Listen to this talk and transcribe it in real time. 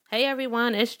Hey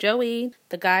everyone, it's Joey.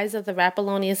 The guys of the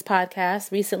Rapallaneous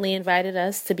podcast recently invited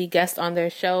us to be guests on their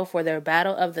show for their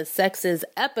Battle of the Sexes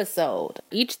episode.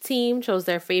 Each team chose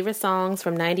their favorite songs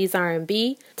from 90s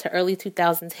R&B to early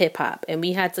 2000s hip-hop, and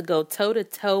we had to go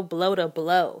toe-to-toe,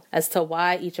 blow-to-blow as to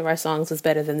why each of our songs was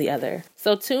better than the other.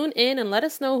 So tune in and let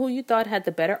us know who you thought had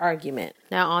the better argument.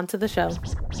 Now on to the show.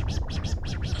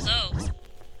 Hello,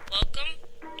 welcome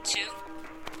to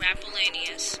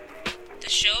Rapallaneous, the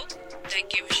show that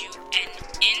gives you an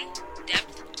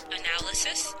in-depth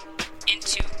analysis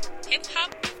into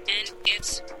hip-hop and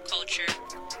its culture.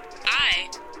 I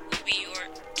will be your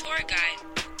tour guide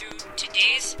through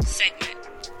today's segment,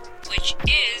 which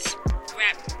is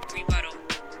Rap Rebuttal,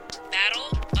 Battle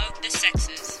of the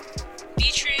Sexes,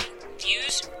 featuring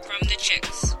views from the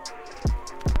chicks.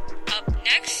 Up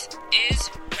next is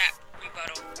Rap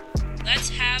Rebuttal. Let's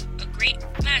have a great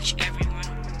match, everyone.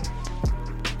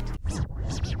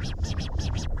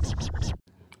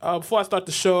 Before I start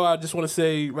the show, I just want to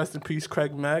say rest in peace,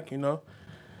 Craig Mack. You know,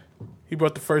 he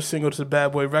brought the first single to the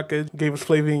Bad Boy record, gave us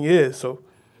Flavor in Years. So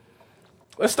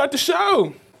let's start the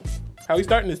show. How we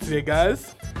starting this today,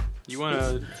 guys? You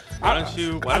wanna? Why don't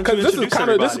you introduce this is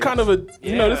kind of a this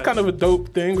Yeah. kind of a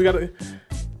dope thing.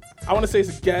 I want to say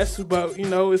it's a guest, but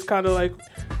it's kind of like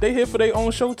they here for their own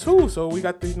show too. So we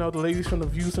got the ladies from the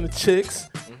Views and the Chicks.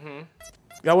 Mm-hmm.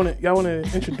 Y'all wanna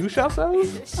introduce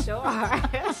yourselves? Sure. Hi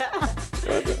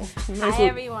Hi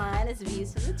everyone, it's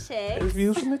Views from the Chicks. It's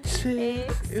Views from the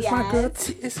Chicks. It's yes. my girl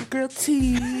T. It's your girl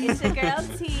T. It's your girl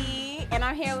T, and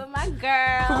I'm here with my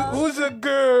girl. Who's your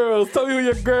girls? Tell me who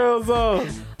your girls are.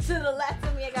 To the left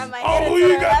of me, I got my Oh, hidden you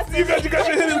to the got left of your me.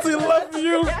 hidden to the left of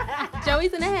you.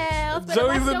 Joey's in the house.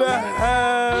 Joey's in the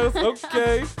house.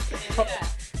 Okay.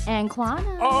 And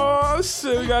Quana. Oh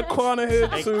shit, we got Quana here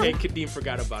too. Hey, Kadeem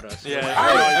forgot about us. Yeah.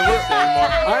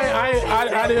 I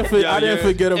didn't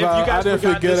forget about. I didn't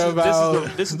forget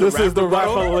about. This is This is the rap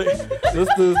rapper. This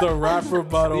is the rapper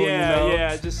battle.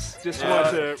 Yeah. Just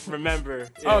want to remember.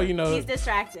 Yeah. Oh, He's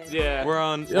distracted. Yeah. We're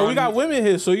on. Yeah, we got women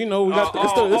here, so we got we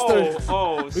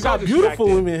so got beautiful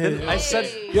distracted. women here. I said.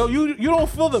 Yo, you don't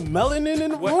feel the melanin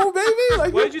in the room, baby?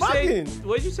 Like What did you're you say? bugging.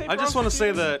 What did you say? I just bro? want to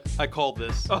say that I called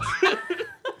this.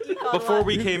 He called Before what?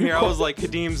 we came here, I was like,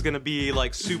 Kadeem's gonna be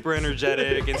like super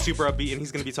energetic and super upbeat, and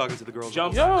he's gonna be talking to the girls.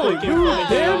 Jump, Yo, clicking you from the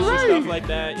damn hills and right. stuff like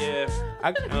that. Yeah.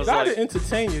 You was gotta like-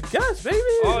 entertain your guests, baby.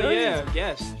 Oh yeah.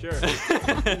 Yes. Sure.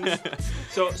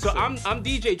 So I'm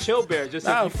DJ Chill Bear. Just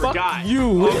Nah, if you fuck forgot.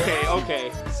 you.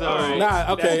 Okay. So. Alright.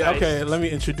 Nah, okay, That's nice. okay. Let me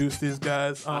introduce these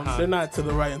guys. They're not to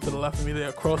the right and to the left of me. They're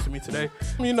across from me today.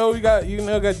 We got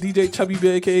DJ Chubby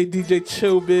Bear, aka DJ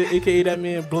Chill Bear, aka that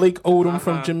man Blake Odom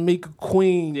from Jamaica,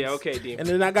 Queens. Yeah. Okay, Dean. And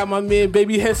then I got my man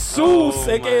Baby Jesus,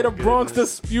 aka my the Bronx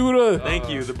goodness. Disputer. Thank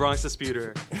you, the Bronx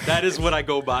Disputer. That is what I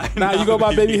go by. Now you go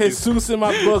by Baby Jesus. Jesus in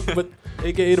my book, but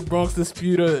aka the Bronx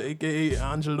Disputer, aka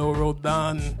Angelo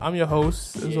Rodon. I'm your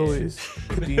host, as always,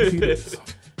 Kadeem Peters.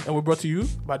 And we're brought to you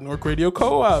by Newark Radio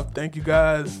Co-op. Thank you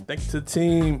guys. Thank you to the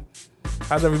team.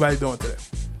 How's everybody doing today?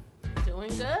 Doing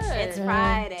good. It's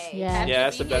Friday. Yeah. Yeah,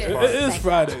 that's the best It part. is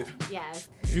Friday. Yes.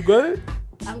 You good?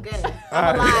 I'm good. Alright.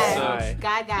 I'm alive. Alright.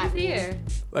 God got me. Here.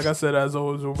 Like I said, as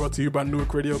always, we're brought to you by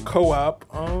Newark Radio Co-op.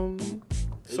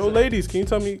 So ladies, can you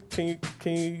tell me, can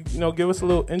you give us a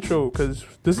little intro? Because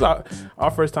this is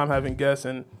our first time having guests,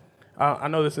 and I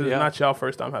know this is not y'all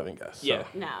first time having guests. So. Yeah.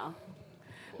 No.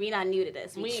 We not new to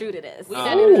this. We true to this. We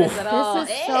not into this at all. This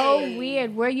is so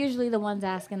weird. We're usually the ones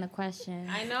asking the question.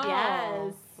 I know.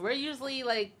 Yes. We're usually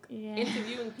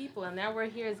interviewing people, and now we're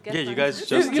here as guests. Yeah, you on guys this.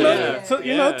 just You know, did. tell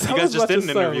You us guys just about did an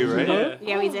yourselves, interview, right? you know?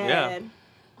 Yeah, we did. Yeah.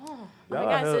 Oh my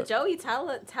God, so Joey, tell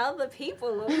the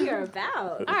people what we are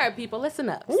about. All right, people, listen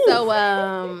up. So,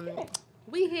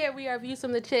 we are Views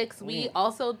from the Chicks. We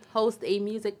also host a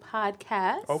music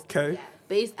podcast Okay.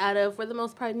 based out of, for the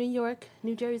most part, New York,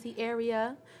 New Jersey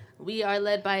area. We are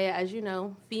led by, as you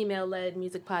know, female-led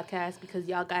music podcast because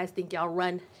y'all guys think y'all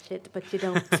run shit, but you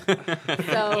don't.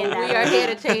 So we are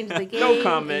here to change the game. No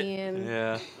comment. And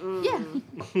Yeah.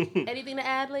 Anything to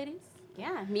add, ladies?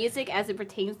 Yeah, music as it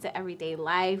pertains to everyday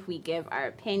life. We give our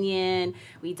opinion,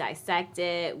 we dissect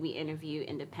it, we interview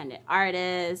independent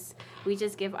artists. We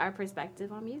just give our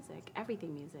perspective on music,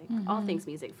 everything music, all things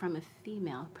music from a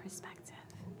female perspective.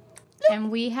 And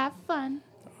we have fun.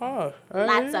 Oh,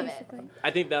 Lots of it. I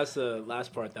think that's the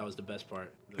last part. That was the best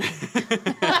part. We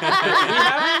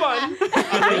having fun.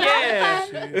 Yeah.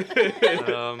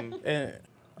 And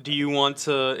Do you want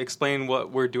to explain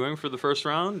what we're doing for the first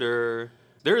round, or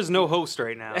there is no host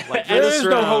right now? Like there this is no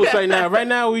round- host right now. Right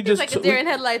now, we It's just like a deer in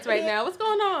headlights right now. What's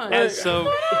going on? And so,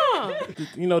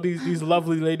 What's going on? these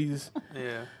lovely ladies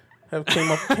yeah. have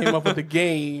came up with the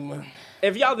game.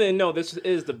 If y'all didn't know, this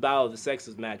is the Battle of the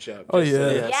Sexes matchup. Oh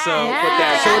yeah. Yes. So,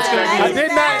 Yes. so it's gonna be. I did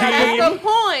not. That's the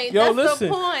point. Yo, That's listen.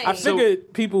 the point. I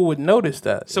figured people would notice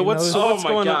that. So you what's know? what's my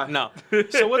going God. on? No.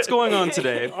 So what's going on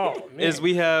today Oh, man. is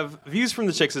we have Views from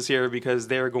the Chicks is here because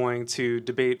they're going to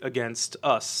debate against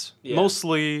us. Yeah.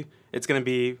 Mostly, it's going to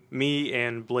be me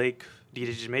and Blake,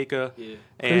 DJ Jamaica, Yeah.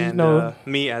 and no.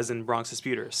 me as in Bronx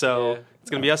Disputer. So Yeah. it's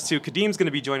going to be us two. Kadeem's going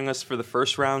to be joining us for the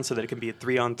first round so that it can be a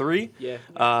 3-on-3. Yeah.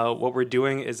 What we're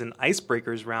doing is an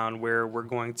icebreakers round where we're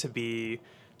going to be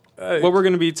Hey. what we're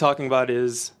going to be talking about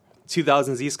is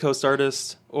 2000s East Coast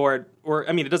artists, or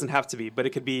I mean, it doesn't have to be, but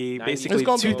it could be 90s. basically It's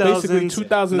gonna be 2000s, basically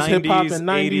 2000s hip hop 90s, and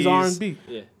 90s 80s. R&B.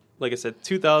 Yeah. Like I said,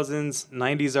 2000s,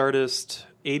 90s artist,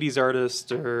 80s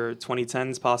artist, or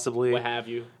 2010s possibly. What have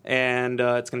you? And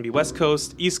it's going to be West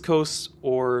Coast, East Coast,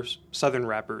 or Southern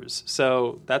rappers.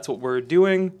 So that's what we're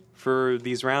doing for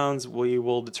these rounds. We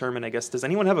will determine, I guess, does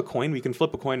anyone have a coin? We can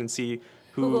flip a coin and see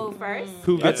Who go first?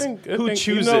 who I gets think, who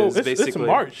chooses, you know, it's basically.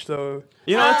 March, so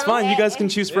You know, it's fine. You Okay. guys can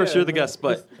choose first. Yeah. You're the guest.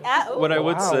 But what I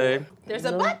would Wow. say, There's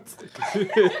a butt.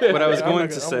 what I was going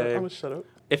to I'm say, gonna shut up.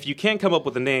 if you can't come up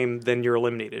with a name, then you're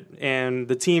eliminated. And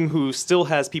the team who still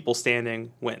has people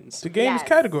standing wins. The game is Yes.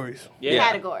 categories. Yeah.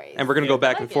 Categories. And we're going to go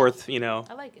back like and it. forth, you know.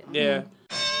 I like it. Yeah.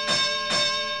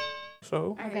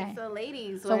 So All right, Okay. so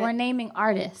ladies. So we're naming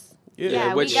artists.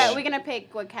 Yeah, which- we're gonna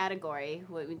pick what category.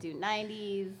 What we do?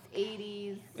 90s,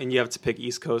 80s, And you have to pick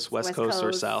East Coast, West Coast,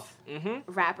 or South.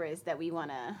 rappers that we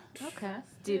wanna Okay.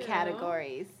 do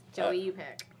categories. Joey, you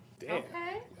pick. Okay.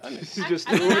 She just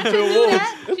I mean, I threw it can to the do wolves.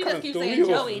 that. She just keeps threw saying,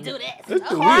 me off. Joey, do this. This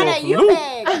the Quana, wheel you loop.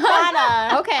 pick.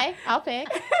 Quana. Okay, I'll pick.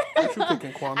 What you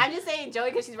picking, Kwame? I'm just saying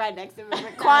Joey because she's right next to me.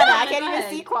 Quana, I can't Go even ahead.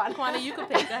 see Quana. Quana, you can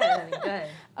pick. Go ahead, honey. Go ahead.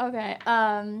 Okay.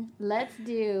 Let's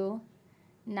do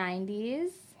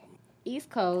 90s, East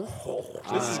Coast.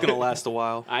 This is going to last a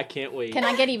while. I can't wait. Can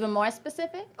I get even more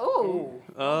specific? Ooh.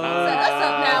 That's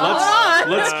up now. Hold on.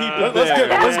 Let's keep it Let's there.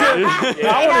 get. I want to You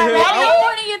hear. know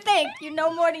more than you think. You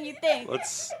know more than you think.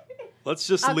 Let's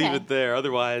just leave Okay. it there.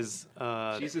 Otherwise,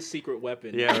 She's a secret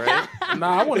weapon. yeah, right?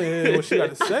 Nah, I want to hear what she got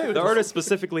to say. The artists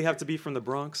specifically have to be from the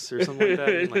Bronx or something like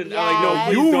that. Like, No, like, no, Yes.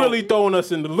 please You don't. really throwing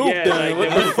us in the loop, Yeah, then. like,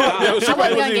 What the fuck? Yo, she I probably wasn't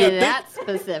gonna wasn't get even that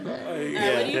specific. What do you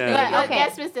Yeah. think? But, okay.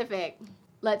 Get specific.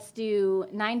 Let's do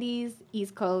 90s,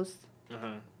 East Coast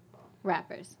Uh-huh.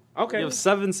 rappers. Okay. We have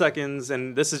 7 seconds,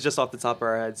 and this is just off the top of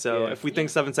our head. So Yeah. if we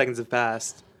think 7 seconds have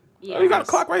passed, Yeah. Oh, you got a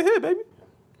clock right here, baby.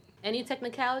 Any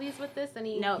technicalities with this?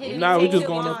 Any No. hidden Nah, we things just you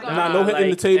going want? up. Nah, Nah, no hitting the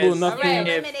like, table, as- nothing. You're If-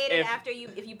 eliminated if- after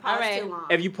if you pause Alright. too long.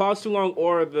 If you pause too long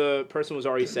or the person was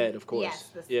already said, of course. Yes,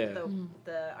 yeah.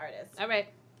 the artist. All right.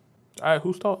 All right,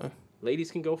 who's talking?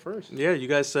 Ladies can go first. yeah, you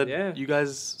guys said Yeah. you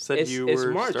It's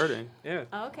were March. starting. Yeah.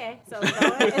 Oh, okay, so it's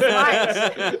March.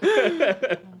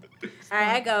 All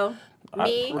right, I go.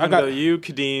 Me. We're I gonna got- go you,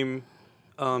 Kadeem,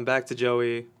 back to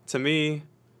Joey, to me,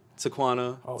 to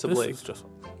Quana, Oh, to this Blake. is just.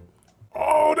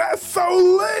 Oh, that's so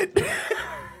lit.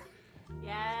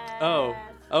 Yes. Oh,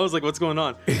 I was like, what's going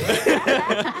on?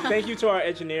 Thank you to our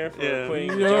engineer for Yeah.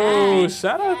 putting. Yo,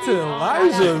 shout out to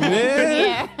Elijah,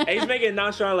 man. Hey, he's making it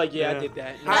nonchalant, like, yeah, Yeah. I did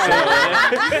that.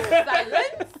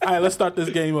 Silence. All right, let's start this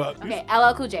game up. Okay,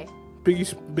 LL Cool J.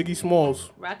 Biggie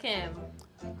Smalls. Rakim.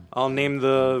 I'll name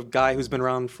the guy who's been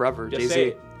around forever, Just Jay-Z. say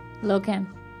it. Lil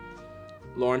Kim.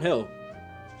 Lauren Hill.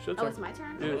 Your Oh, turn. it's my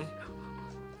turn. Yeah.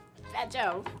 Fat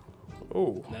Joe.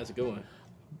 Oh, That's a good one.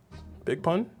 big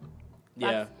pun.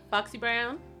 Yeah. Foxy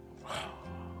Brown.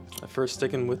 At first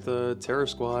sticking with the Terror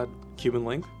Squad, Cuban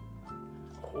Link.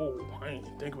 Oh, I didn't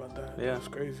even think about that. Yeah. That's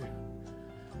crazy.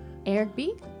 Eric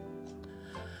B.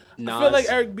 Nas. I feel like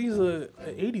Eric B's an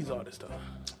 80s artist, though.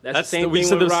 That's the same we thing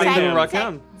said with the same thing with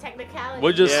Rakim. Rakim. Technicality.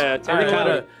 We'll just Yeah, All right,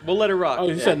 technicality. we'll let it rock. Oh,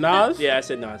 you said Nas? Yeah, I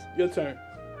said Nas. Your turn.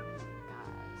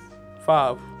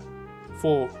 5,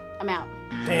 4. I'm out.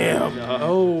 Damn.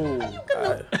 Oh.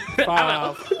 God.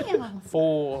 5,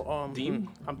 4. Deep?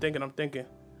 I'm thinking.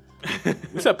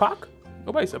 We said Pac?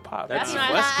 Nobody said Pac. That's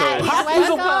not West Coast. Pac is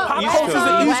a Pac East Coast is the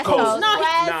Coast. East Coast. No,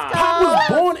 Pac was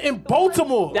born in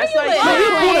Baltimore. That's like He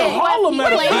was born in Harlem,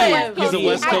 matter of fact. He's a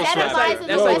West Coast Identifies rapper. as a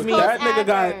That's West like me. Coast That nigga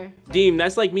got- actor. Deem,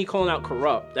 that's like me calling out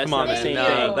corrupt. That's Come on, not the man. same No,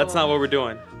 thing. that's not what we're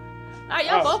doing. All right,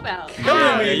 y'all both out.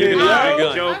 Yeah, you're good. Yeah. You're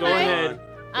good. Joe, go Alright. ahead.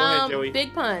 Go ahead, Joey.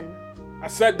 Big Pun. I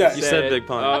said that. You said Big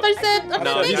Pun. I thought you said. I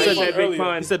No, thought he you said said said Biggie. Big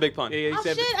Pun. He said Big Pun. Yeah, he Oh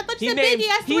said, shit! I thought you he said named, Biggie.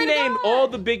 I he swear to named God. all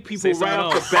the big people Say right something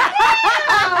off else. the bat.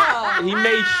 He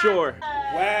made sure.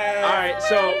 Wow. All right,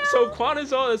 so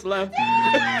Quana's all that's left.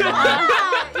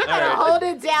 Hold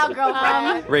it down,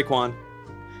 girlfriend. Raekwon.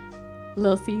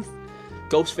 Lil Cease.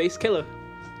 Ghostface Killer.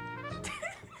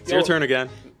 It's your turn again.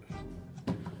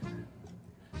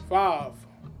 5,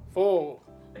 4,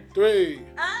 3,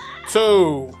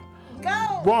 2,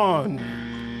 1.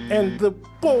 And the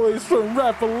boys from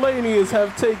Rapallaneous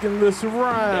have taken this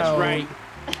round. That's right.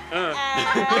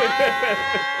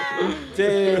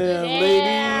 Damn,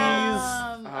 ladies.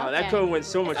 That could have went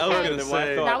so much further than what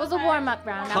I thought. That was a warm-up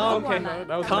round. That was a warm-up.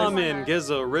 That was Common,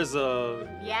 Gizza, RZA,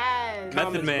 Yes.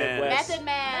 Method Man. Method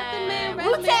Man.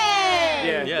 Wu-Tang.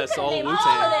 Yeah. Yes, all Name Wu-Tang.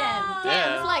 all of them.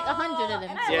 Yeah. It's like 100 of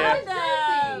them. Yeah.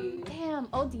 Damn,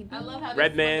 ODB. I love how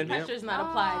Redman. the pressure's not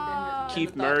applied. Then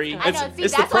Keith Murray. I know, see,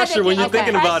 It's the that's why pressure when you're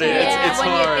thinking thinking about it. pressure. It's When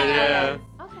you're hard. thinking Yeah. about it.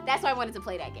 That's why I wanted to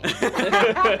play that game.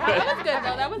 that was good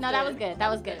though. That was No, that was good. That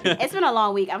was good. It's been a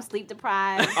long week. I'm sleep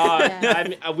deprived.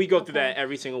 We go through that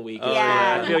every single week. Oh,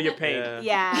 Yeah. I feel your pain.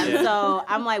 Yeah. Yeah, so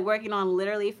I'm like working on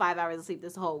literally 5 hours of sleep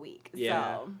this whole week.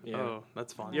 Yeah. So, Yeah. Oh,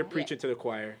 that's fun. You're preaching to the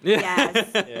choir. yes.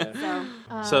 Yeah.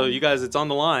 So, So you guys, it's on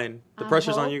the line. The I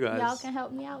pressure's on hope you guys. Y'all can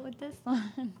help me out with this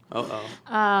one. Uh-oh.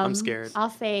 I'm scared. I'll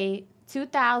say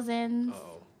 2000s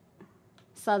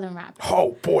Southern rapper.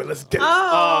 Oh boy, let's get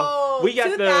it. We got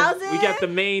 2000? the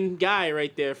main guy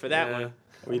right there for that one.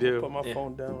 We do. Put my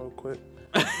phone down real quick.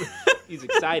 He's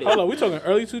excited. Hold on, we talking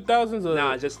early 2000s or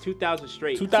Nah, just 2000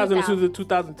 straight. 2000 to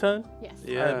 2010? Yes.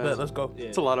 Yeah. All right, bet, let's go. Yeah.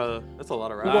 That's a lot of rap.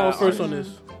 Who's going first on this?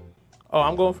 Oh,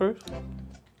 I'm going first?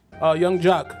 Young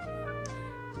Jock.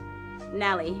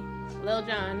 Nelly. Lil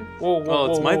Jon. Whoa, Oh,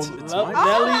 it's my whoa. it's my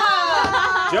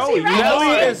Nelly, Joey, Nelly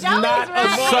is Joey's not a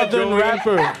right. Southern Joey.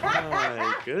 rapper. Oh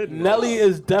my goodness. Nelly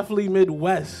is definitely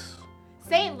Midwest.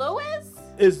 St. Louis?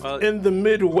 Is Well, in the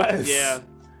Midwest. Yeah.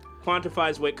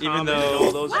 Quantifies with Even Common though- and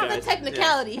all those What's the guys.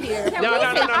 technicality here?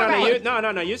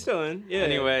 No, you're still in. Yeah.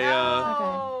 Anyway,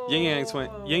 Oh.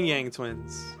 Yin Yang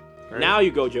Twins. Right? Now you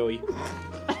go, Joey.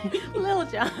 Lil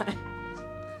Jon.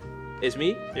 It's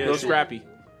me? Yeah, Lil it's you. Scrappy.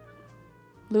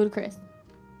 Ludacris.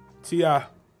 T.I.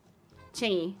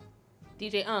 Chingy.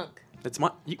 DJ Unk. It's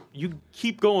my you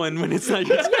keep going when it's not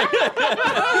your turn.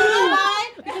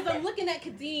 Because I'm looking at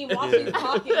Kadeem while she's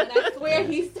talking, and I swear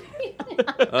he's saying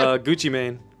Gucci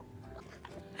Mane.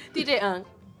 DJ Unk.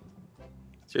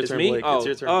 It's your It's turn, me? Blake. Oh, It's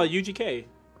your turn. UGK.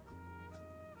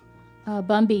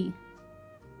 Bun B.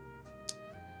 It's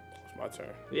my turn.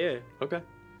 Yeah. Okay.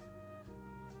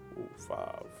 Ooh,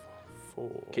 5, 4,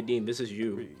 Kadeem, this is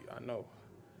you. 3. I know.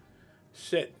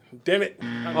 Shit. Damn it.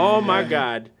 Oh my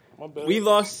God. My bad. We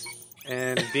lost.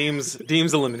 And Deems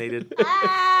eliminated.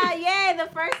 Yeah, the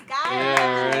first guy. Yeah,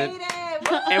 I right. hate it.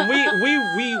 And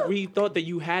we thought that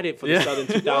you had it for the Yeah. Southern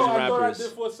 2000 Yo, I thought I rappers.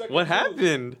 did for a second What too.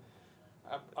 happened?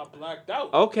 I blacked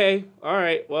out. Okay. All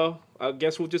right. Well, I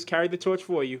guess we'll just carry the torch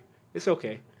for you. It's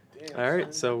okay. Damn, All right,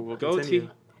 son. so we'll Go continue. T.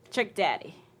 Trick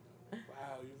Daddy. Wow,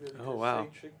 you really Oh did wow,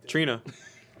 say trick that. Trina.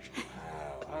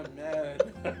 Wow, I'm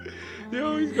mad.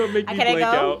 Yo, he's gonna make me Can I blank go?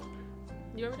 out.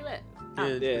 You want me to do it? Yeah,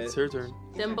 Yeah. it's her turn.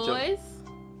 Them boys.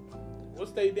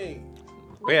 What's they name?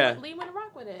 Yeah. Lee wanna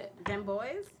rock with it. Them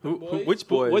boys? Which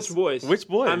boys? Which boys? Which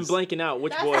boys? I'm blanking out.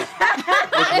 Which boys? Which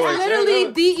It's boys? literally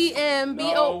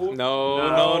DEMBO. No.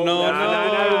 That's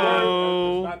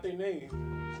not their name.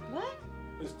 What?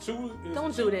 It's two. It's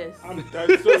Don't two. do this. I'm dead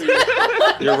serious.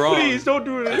 You're wrong. Please don't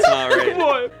do this. That's not right. Come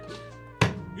on.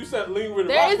 You said lean with it.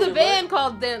 There rock is with a it, band right?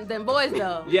 called Them Boys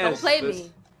though. Yes, Don't play that's-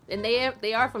 me. And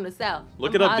they are from the South.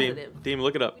 Look I'm it up, positive. Deem.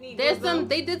 Look it up. There's some.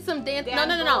 They did some dance. Them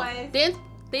No. Boys. Dance.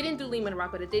 They didn't do Lehman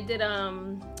Rock with it. They did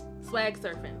swag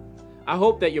surfing. I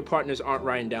hope that your partners aren't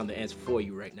writing down the answer for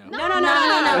you right now. No. We're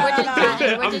just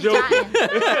jotting. We're I'm just joking.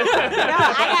 jotting.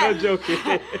 I'm joking.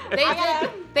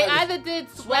 They either did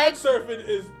swag. Swag surfing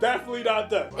is definitely not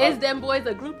them. Is Them Boys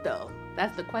a group though?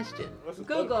 That's the question. What's the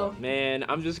Google. Man,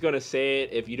 I'm just gonna say it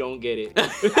if you don't get it.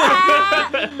 Them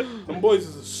Boys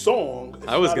is a song. It's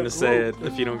I was not a gonna say group. it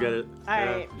if you don't get it. All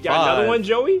right. You got another 5, one,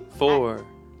 Joey? 4,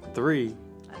 3,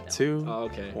 2, Oh,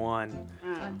 okay. 1.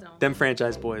 I don't. Them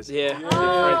franchise boys. Yeah. Yeah,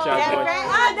 Franchise boys. right.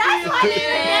 Oh, that's why they were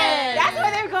Yeah. That's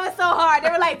why they were going so hard. They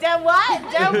were like, them what?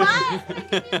 Them what?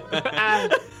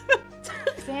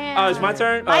 Damn. Oh, it's my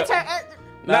turn? My turn.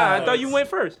 Nah, I Nah, thought you went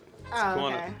first. Oh,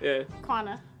 okay. Yeah.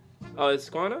 Quana. Oh, it's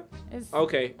Squana? It's-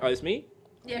 Okay. Oh, it's me?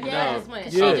 Yeah, Yeah. just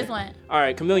went. She Yeah. just went. All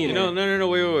right, Chameleon. No,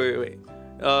 wait.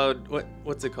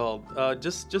 What's it called?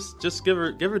 Just give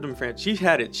her them franchise. She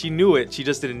had it. She knew it. She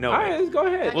just didn't know All right, it. let's go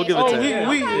ahead. We'll give it Oh, to her.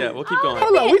 we- Yeah, we'll keep going.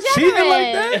 Hold on, we Being cheating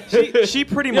like that? generous. She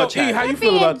pretty Yo, much E, had how it. you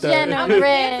feel about that?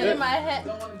 Generous. In my head.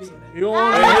 You don't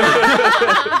want to?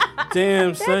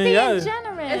 Damn, son. They're being Y'all-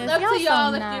 generous. It's up Y'all to so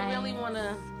y'all if nice. you really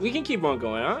wanna. We can keep on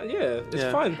going, huh? Yeah, it's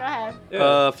Yeah. fun. Go ahead.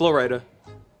 Yeah. Flow Rider.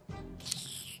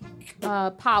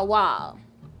 Powwow.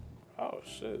 Oh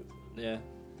shit. Yeah.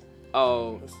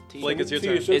 Oh, Blake, it's your T,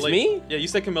 turn. it's your It's Blake- me? Yeah, you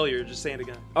said Camilla. You're just saying it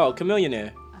again. oh,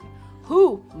 Chameleonaire.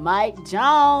 Who? Mike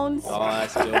Jones. Oh,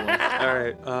 that's a good one. All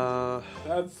right.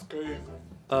 That's crazy.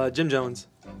 Jim Jones.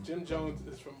 Jim Jones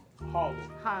is from Harlem.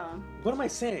 Harlem. What am I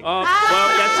saying? Oh,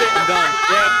 well, that's it. I'm done.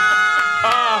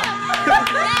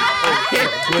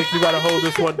 Blake, you gotta hold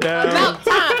this one down. About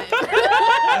time.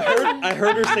 I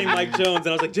heard her say Mike Jones, and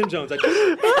I was like, Jim Jones.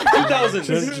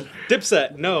 2000s.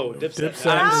 Dipset. No, Dipset.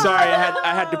 I'm sorry.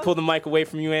 I had to pull the mic away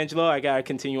from you, Angelo. I gotta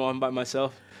continue on by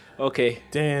myself. Okay.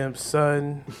 Damn,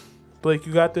 son. Blake,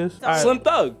 you got this? All right. Slim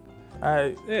Thug. All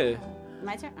right. Yeah.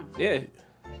 My turn? Oh, Yeah.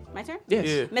 my turn? Yes.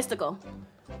 Yeah. Mystical.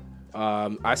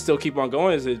 I still keep on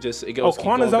going. Is it just it goes? Oh,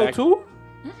 Quan is out too?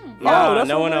 Nah, that's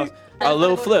no what one I'm else. A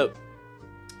little flip.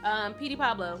 Petey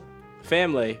Pablo.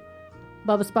 Family.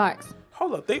 Bubba Sparks.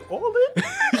 Hold up, they all in?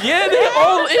 Yeah, they're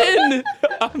all in.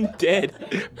 I'm dead.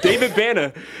 David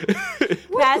Banner.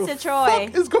 Pastor Troy.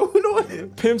 What is going on here?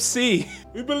 Pimp C.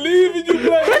 We believe in you,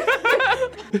 Blake.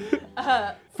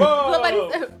 Somebody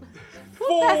Five, said,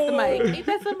 who passed the mic? Ain't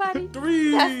that somebody?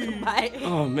 3. Pass the mic.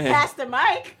 Oh man. Pastor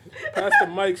Mike. Pastor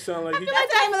Mike sound like That's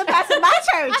the name of the pastor of my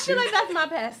I church. feel like that's my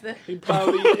pastor. he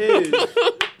probably is.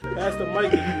 Pastor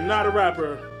Mike is not a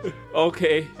rapper.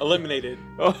 Okay. Eliminated.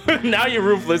 Oh, now you're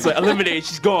ruthless. Like, eliminated.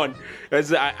 She's gone.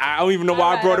 I don't even know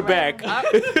why I brought her back.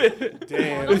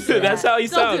 Damn. That's how he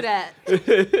Don't do sounds.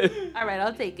 that. All right,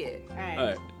 I'll take it. All right. All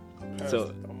right. So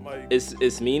Pastor Mike.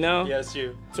 it's me now. Yes,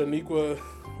 you. Taniqua,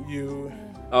 you.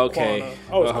 Okay. Quana.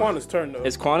 Oh, it's Quana's turn though.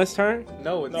 It's Quana's turn.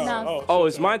 No, it's no. No. Oh,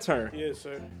 it's my turn. Yes,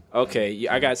 sir. Okay.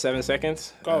 I got 7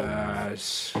 seconds. Go.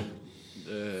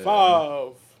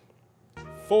 5,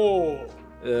 4.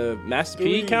 Master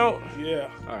 3. P count. Yeah.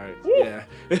 All right. Woo. Yeah.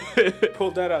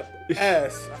 Pulled that out the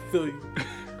ass. I feel you.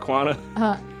 Quana.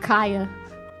 Kaya.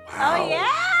 Oh,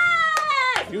 yeah.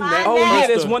 You My nasty. Oh yeah, bad.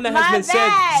 there's one that My hasn't been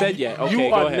bad. said yet. Okay, You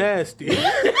go are ahead. nasty.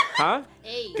 Huh?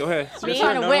 Hey. Go ahead. Me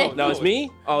trying to win. No, it's me.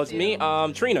 Oh, it's me.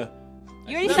 Trina.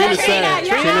 You already said Trina.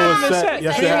 Trina Yeah. was set.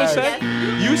 Yes, it has.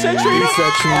 You said Trina. You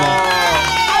said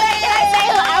Trina.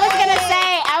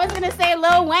 I was gonna say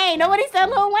Lil Wayne. Nobody said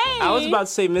Lil Wayne. I was about to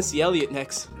say Missy Elliott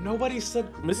next. Nobody said.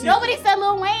 Missy. Nobody said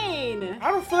Lil Wayne.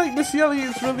 I don't feel like Missy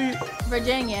Elliott is really.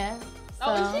 Virginia.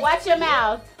 So. Watch your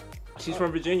mouth. She's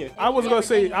from Virginia. I was gonna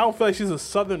say I don't feel like she's a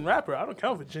Southern rapper. I don't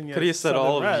count Virginia. Could he have as said Southern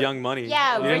all of rap. Young Money?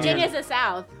 Yeah, You didn't- Virginia's the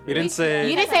South. You didn't say.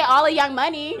 You didn't say all of Young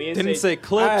Money. We Didn't say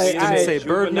Clips. Aight, Didn't aight. say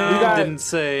Birdman. We got- Didn't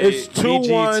say It's BG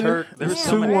 2-1. Turk. There's It's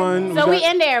so many. 2-1. So we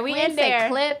in there. We We in didn't say there.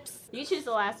 Clips. You choose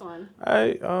the last one. All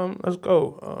right, let's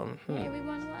go. Hey, we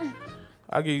won one.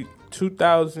 I'll give you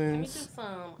 2000s. Some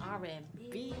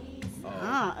R&B.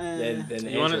 Then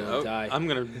You wanna, Angela die. I'm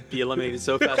gonna be eliminated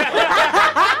so fast.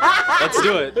 Let's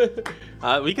do it.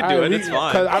 We can do it. It's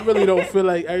Because fine. I really don't feel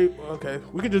like. Okay,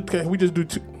 we just do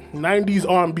 90s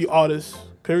R&B artists.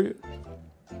 Period.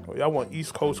 Oh, y'all want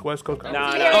East Coast, West Coast? Nah, no.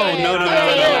 East no.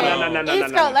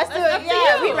 Coast. Let's do it.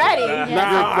 Yeah, we ready.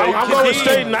 I'm going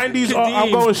straight 90s.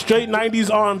 I'm going straight 90s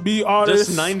R&B artists.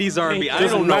 Just 90s R&B. I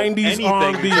Just don't know 90s anything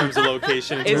R&B. in terms of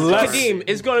location. In It's terms of- Kadeem.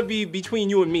 It's gonna be between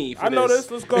you and me. For I know this.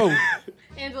 Let's go.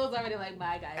 Angela's already like,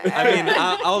 bye, guys. I mean,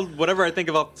 I'll whatever I think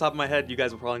of off the top of my head, you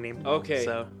guys will probably name. them. Okay.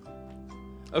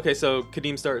 So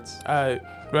Kadeem starts. All right,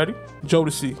 ready?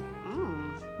 Jodeci.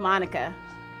 Monica.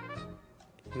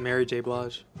 Mary J.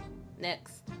 Blige.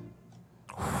 Next.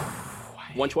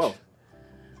 112.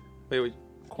 Wait. You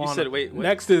Quana. said wait.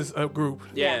 Next is a group.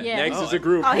 Yeah. Yeah. Next Oh, is a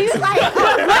group. Oh, he was like,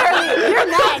 literally, you're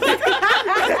next.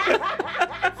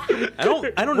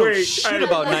 I don't know Wait, shit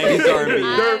about 90s R&B.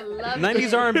 I love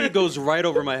 90s R&B goes right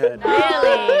over my head.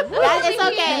 Really? It's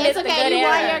okay. It's It's a okay. good You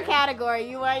won era. your category.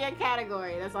 You won your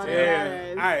category. That's all that Yeah.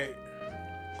 matters. All right.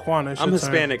 Quana, it's I'm your turn.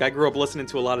 Hispanic. I grew up listening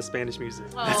to a lot of Spanish music.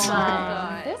 Oh, my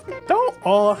God. This could Don't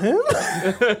all him.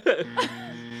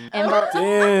 and Bo-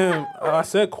 Damn. I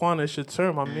said Quana, it's your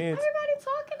turn, my man. Everybody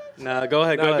talking. Nah, go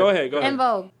ahead. Nah, go ahead. Go And ahead.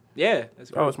 Vogue. Yeah.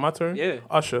 That's Oh, great. it's my turn? Yeah.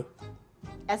 Usher.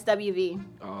 SWV.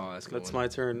 Oh, that's a good. That's one. my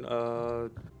turn.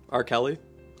 R. Kelly.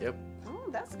 Yep. Oh,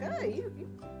 that's good.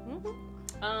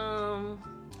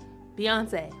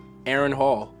 Beyonce. Aaron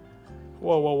Hall.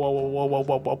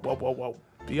 Whoa.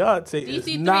 Beyonce is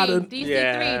DC3. not a. DC3.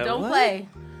 Yeah, Don't what? play.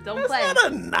 Don't That's play. not a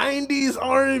 90s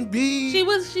R&B. She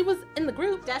was in the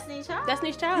group. Destiny's Child.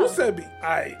 Destiny's Child. You said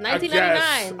I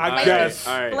 1999. I guess.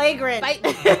 All right. Flagrant. Fight.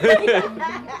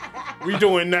 We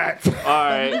doing that. All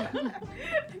right.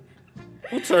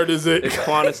 Whose turn is it? It's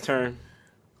Quana's turn.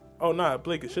 Oh, nah,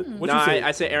 Blake, it should. What No, you say?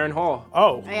 I said Aaron Hall.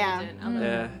 Oh, Yeah.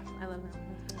 Yeah. I love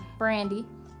that. Brandy.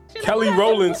 Kelly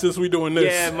Rowland since we doing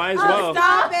this. Yeah, might as well.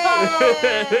 Stop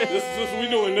it. This is we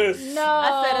doing this. No.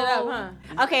 I set it up,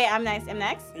 huh? Okay, I'm next.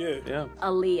 Yeah. Yeah.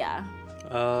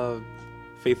 Aaliyah.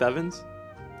 Faith Evans.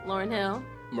 Lauryn Hill.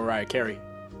 Mariah Carey.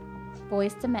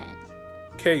 Boys to Men.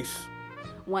 Case.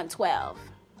 112.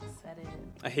 Said it.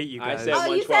 I hate you I guys. said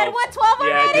Oh, you said 112 Yeah,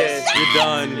 I already? did. You're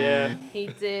done. Yeah. He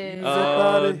did.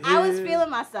 I was feeling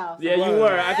myself. Yeah, you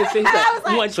were. I could see that. I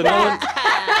was like, So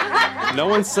no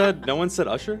one said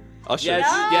Usher? Usher.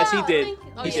 Yes, he did.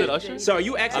 Oh, He yeah, said he Usher? did. So are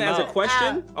you asking I'm as a out.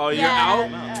 question? Oh, you're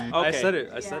Yeah. out? Okay. I said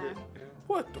it. I said it.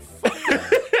 What the fuck?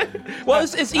 Well,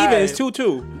 it's even. It's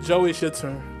 2-2. Joey, it's your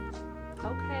turn.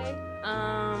 Okay.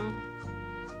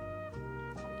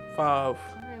 5,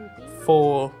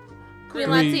 4, Queen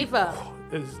 3. Latifah.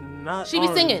 It's not. She be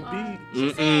singing.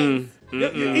 R&B.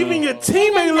 Even your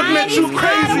team ain't looking at you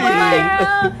crazy. Look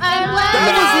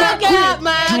out,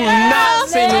 my Do not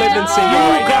sing Living Single You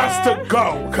right now. got to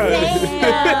go, cause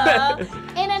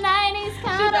In a 90s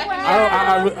kind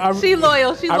of world. She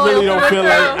loyal. She I loyal. really don't for feel real.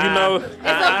 like It's okay.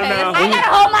 I gotta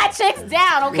hold my chicks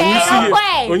down, okay? when you see Don't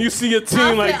play. when you see your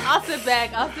team like I'll sit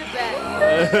back. I'll sit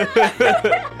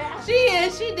back. She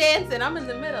is. She dancing. I'm in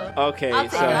the middle. Okay, I'll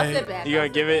take so it. I'll sit back. you gonna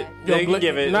give it? Yo, You can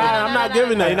give it. Nah, I'm not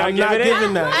giving that. You're not I'm not giving it?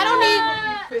 giving that. I don't need.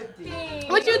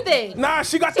 What you think? Nah,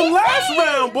 she got the last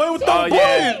round, boy, with them Oh, boys.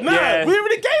 yeah, Nah, yeah. we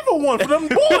already gave her one for them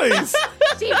boys.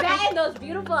 She batting those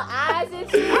beautiful eyes and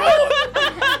shit.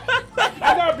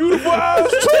 I got beautiful eyes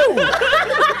too.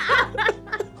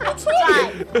 Cut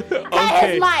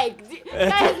Okay. his mic.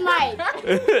 Cut his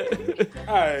mic.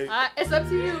 All right. It's up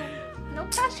to you. No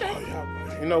pressure.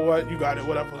 You know what? You got it.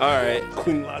 Whatever. All right.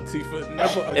 Queen Latifah.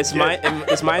 Never It's again.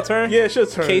 my turn. Yeah, it's your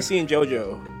turn. Casey and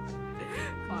JoJo.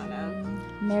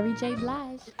 Mary J.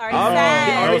 Blige. Already Oh, said.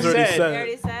 That already was already said. said.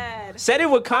 Already said. Said it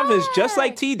with confidence, just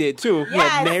like T did too. Yes.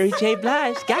 Like Mary J.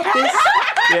 Blige got this.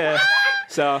 Yeah.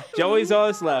 So Joey's all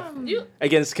that's left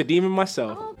against Kadeem and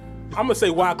myself. I'm gonna say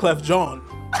Wyclef Jean.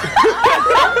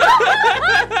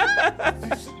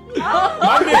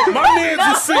 my man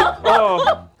just said,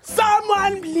 Oh,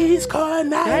 "Someone please call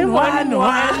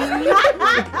 911."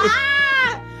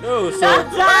 No, so I'm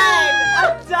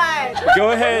done.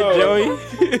 go ahead, Joey.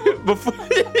 Before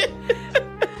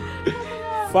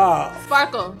 5.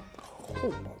 Sparkle.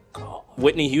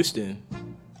 Whitney Houston.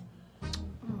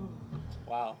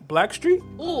 Blackstreet.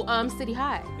 Ooh, City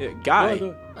High. Yeah, Guy.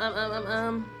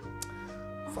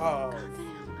 5,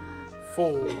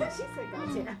 4,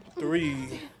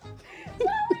 3,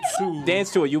 2,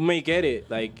 Dance to it. You may get it.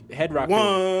 Like head rock. 1. All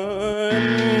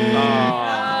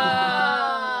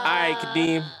right,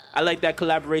 Kadeem. I like that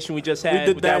collaboration we just had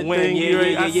did with that that win. thing. Yeah, You yeah,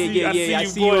 ain't- yeah, I see- yeah, I see yeah. I you,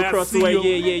 see boy. you I across see the way. you.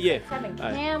 Yeah, yeah, yeah. Kevin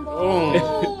Campbell.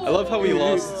 Oh. I love how we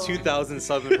lost 2,000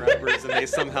 Southern rappers, and they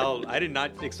somehow. I did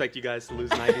not expect you guys to lose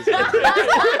 90s.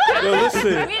 Yo, listen.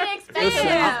 We didn't expect Listen,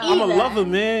 that I'm a either. lover,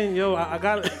 man. Yo, I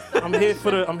got. I'm here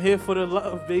for the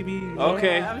love, baby. You know?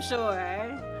 Okay. I'm sure.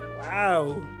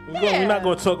 Wow. We're not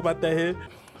gonna talk about that here.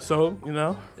 So,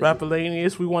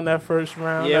 Rapallaneous, we won that first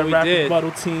round. Yeah, that we rap did. rebuttal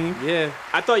team. Yeah.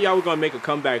 I thought y'all were gonna make a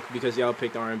comeback because y'all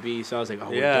picked R&B, so I was like, oh,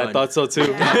 we're Yeah, done. I thought so too.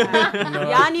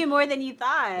 Y'all knew more than you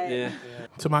thought. Yeah.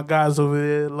 To my guys over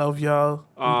there, love y'all.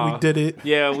 We did it.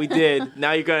 Yeah, we did.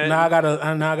 Now you're gonna. Now I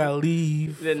gotta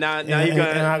leave. Now and you're gonna.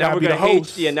 I Now gotta we're be gonna the hate.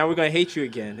 host. Yeah. Now we're gonna hate you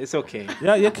again. It's okay.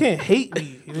 Yeah, you can't hate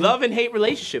me. Love and hate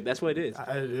relationship. That's what it is.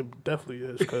 It definitely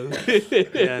is, cause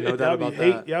Yeah, no doubt about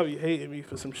that. y'all be hating me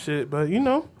for some shit. But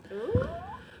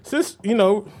since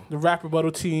the rap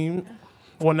rebuttal team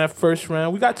won that first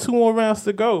round, we got 2 more rounds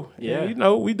to go. Yeah.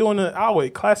 And, we doing it our way,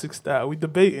 classic style. We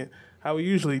debating how we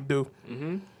usually do.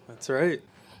 That's right.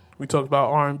 We talked about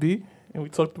R&B and we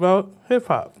talked about hip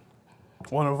hop.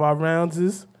 One of our rounds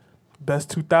is best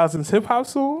 2000s hip hop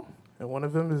song, and one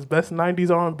of them is best 90s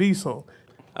R&B song.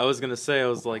 I was gonna say, I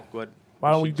was like, what?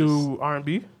 Why don't we do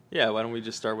R&B? Yeah, why don't we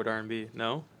just start with R&B?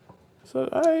 No. So,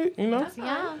 all right, It's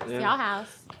y'all. It's y'all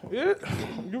house. yeah,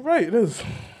 you're right. It is.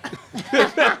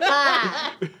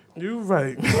 You're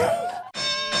right.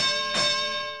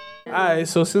 All right,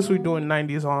 so since we're doing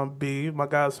 90s R&B, my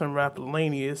guys from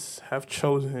Rapallaneous have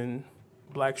chosen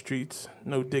Blackstreet's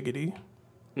No Diggity.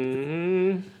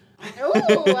 Mm-hmm. Ooh,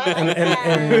 I like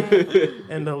that.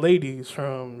 And the ladies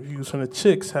from Views from the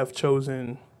Chicks have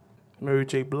chosen Mary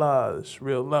J. Blige,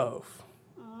 Real Love.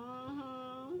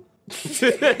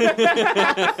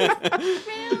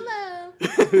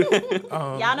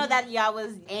 Y'all know that y'all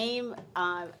was AIM,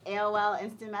 AOL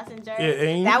Instant Messenger. Yeah,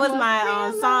 AIM. That was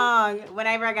my song.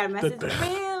 Whenever I got a message,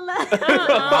 real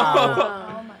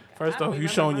love. First off, you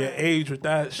showing your age with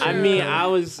that shit. I mean, I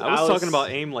was talking about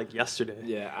AIM like yesterday.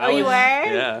 Yeah. Oh, you were?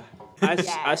 Yeah.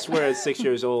 I swear at 6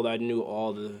 years old, I knew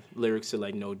all the lyrics to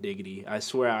like No Diggity. I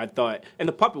swear I thought, and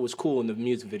the puppet was cool in the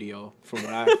music video from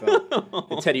what I felt.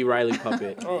 The Teddy Riley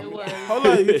puppet. Hold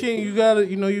on, you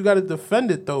gotta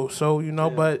defend it though. So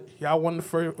but y'all won the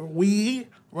first. We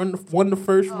won the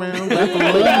first round. He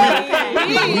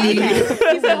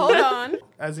said, hold on.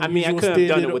 As I mean, I usual, could have stated-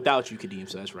 done it without you, Kadeem,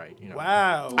 so that's right. You know.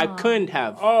 Wow. I couldn't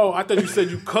have. Oh, I thought you said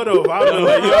you could have. I was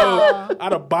like, yo,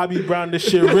 I'd have Bobby Brown this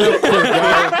shit real quick,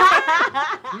 yo.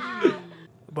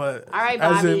 But All right,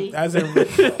 as Bobby.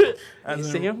 You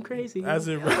say I'm crazy. as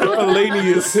in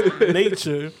Rapallaneous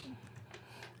nature,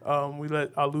 we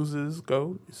let our losers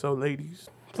go. So, ladies,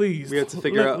 please, We have to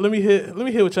figure out- Let me hear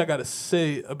what y'all got to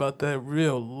say about that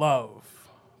Real Love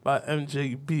by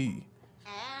MJB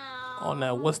on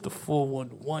that What's the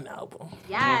 411 album.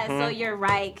 Yeah, so you're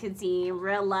right, Kadeem.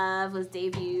 Real Love was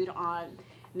debuted on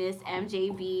Miss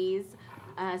MJB's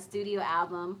studio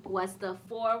album. What's the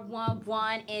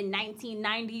 411 in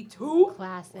 1992?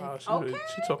 Classic. Wow, she Okay.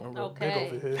 talking real big Okay.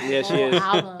 over here. Yeah, she Whole is.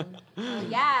 album.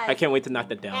 Yes. I can't wait to knock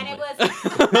that down. And it but- was.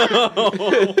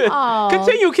 Oh,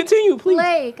 Continue, please.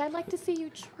 Blake, I'd like to see you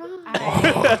try. All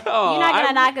right. Oh, You're not going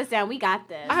to knock us down. We got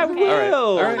this. I okay?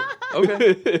 will. All right.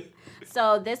 Okay.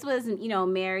 So this was,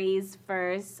 Mary's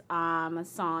first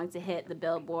song to hit the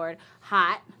Billboard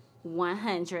Hot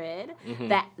 100.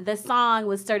 That the song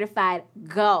was certified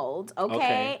gold.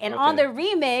 Okay, and on the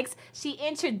remix, she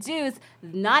introduced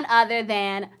none other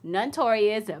than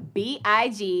Notorious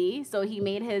B.I.G. So he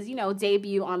made his,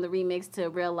 debut on the remix to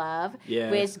Real Love, Yeah.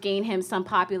 which gained him some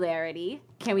popularity.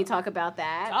 Can we talk about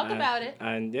that? Talk about it.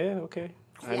 And yeah, okay.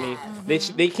 I mean,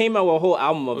 they came out with a whole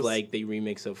album of like the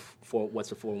remix of What's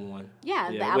the 411. Yeah,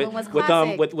 the album was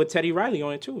classic. with Teddy Riley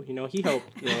on it too. He helped.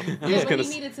 Yeah, but he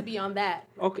needed to be on that.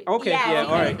 Okay, Yeah,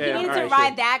 all right. he needed all to right, ride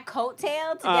sure. that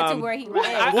coattail to get to where he was.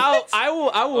 I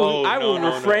will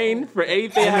no, refrain for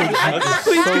anything.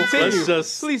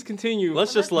 Please continue.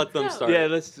 Let's just let them start. Yeah,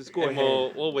 let's just go And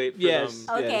ahead. we'll wait for Yes.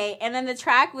 them. Okay, and then the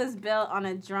track was built on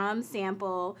a drum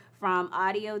sample from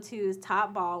Audio 2's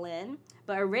Top Ballin',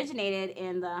 but originated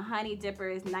in the Honey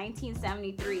Dippers'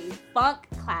 1973 funk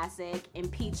classic,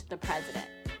 Impeach the President.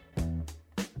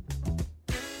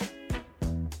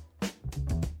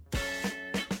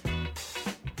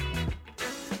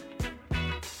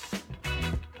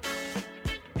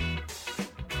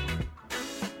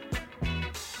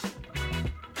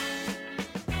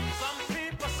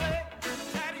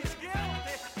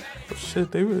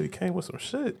 Shit, they really came with some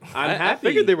shit. I'm I happy.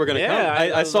 figured they were gonna Yeah,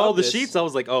 come. I saw love the this. sheets. I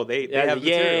was like, oh, they Yeah, have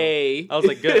yay. material. I was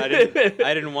like, good.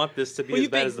 I didn't want this to be What do as you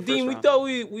bad think, as the first Dean? We round. thought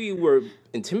we were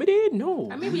intimidated. No,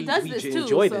 I mean, he does we this too,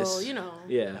 enjoy so, this. Shit,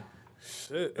 Yeah.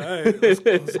 all right, let's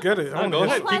get it. I wanna go hear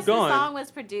ahead. some- Plus, Keep going. the song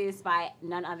was produced by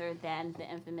none other than the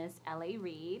infamous L.A.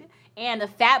 Reid and the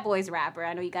Fat Boys rapper.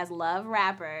 I know you guys love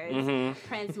rappers,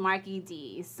 Prince Marky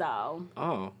D. So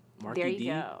Oh, Marky there you D.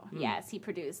 go. Yes, he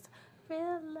produced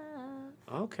Real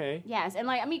Love. Okay. Yes, and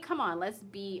come on, let's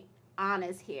be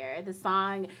honest here. The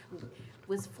song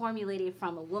was formulated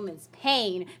from a woman's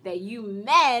pain that you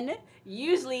men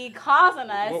usually cause on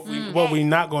us. What we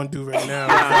not gonna do right now.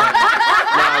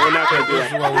 Nah, we're not gonna do This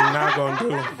is that. what we not gonna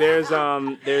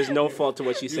do. There's no fault to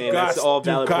what she's saying. That's all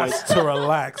valid you points. got to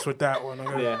relax with that one.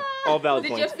 Okay? Yeah, all valid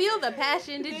Did you points. feel the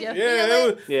passion? Did you feel Yeah,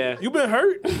 it? Yeah, you been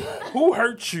hurt? Who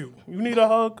hurt you? You need a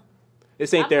hug?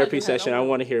 this ain't I'm therapy hugging her, session. I don't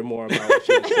want to hear more about what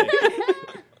she was saying.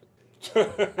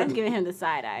 I'm giving him the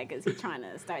side eye because he's trying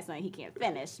to start something he can't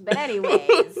finish. But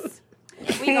anyways,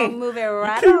 we gonna move it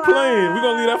right Keep along. playing. We're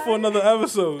gonna leave that for another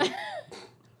episode.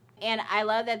 And I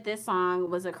love that this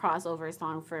song was a crossover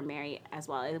song for Mary as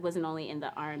well. It wasn't only in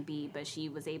the R&B, but she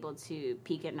was able to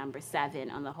peak at number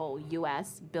 7 on the whole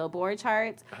U.S. Billboard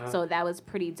charts. So that was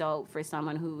pretty dope for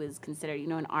someone who was considered,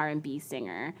 an R&B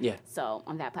singer. Yeah. So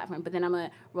on that platform. But then I'm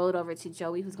going to roll it over to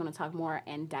Joey, who's going to talk more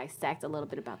and dissect a little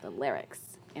bit about the lyrics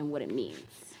and what it means.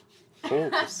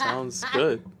 Cool. Sounds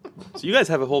good. So you guys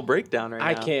have a whole breakdown right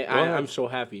I now. can't. Go ahead. I'm so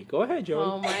happy. Go ahead, Joey.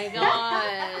 Oh my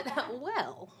god.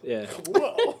 Well. Yeah.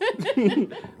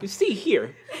 Whoa. You see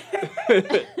here.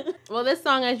 Well, this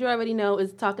song, as you already know,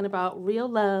 is talking about real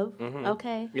love.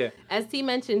 Okay. Yeah. As T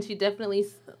mentioned, she definitely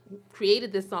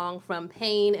created this song from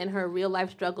pain and her real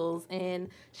life struggles, and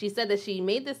she said that she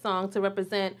made this song to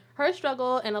represent her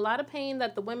struggle and a lot of pain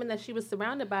that the women that she was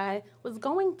surrounded by was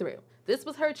going through. This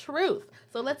was her truth.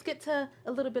 So let's get to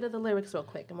a little bit of the lyrics real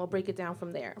quick, and we'll break it down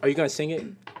from there. Are you gonna sing it?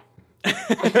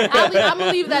 I'm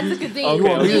gonna leave that to Kadeem. You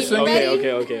want me to Kadeem, sing you it? ready?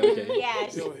 Okay. Yeah.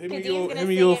 Yo, hit Kadeem's me gonna hit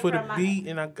me sing over it for the from my- beat,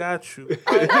 and I got you.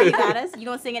 Oh, you got us? You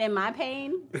gonna sing it in my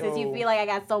pain? Since you feel like I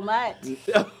got so much.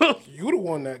 You the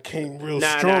one that came real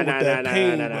Nah, strong nah, with that nah,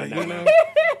 pain, nah, but nah, you nah. know.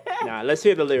 Nah, let's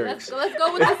hear the lyrics. Let's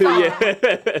go with the song.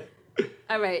 Yeah.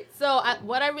 All right. So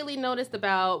what I really noticed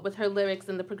about with her lyrics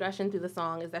and the progression through the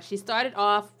song is that she started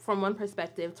off from one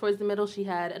perspective. Towards the middle, she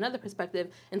had another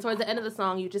perspective, and towards the end of the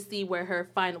song, you just see what her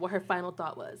final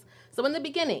thought was. So in the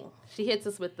beginning, she hits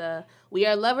us with the "We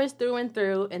are lovers through and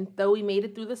through, and though we made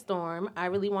it through the storm, I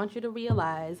really want you to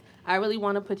realize I really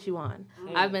want to put you on.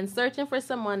 I've been searching for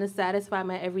someone to satisfy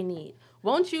my every need.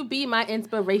 Won't you be my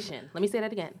inspiration?" Let me say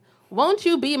that again. "Won't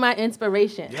you be my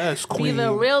inspiration? Yes, queen. Be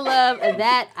the real love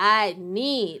that I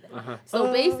need."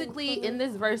 So basically, in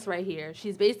this verse right here,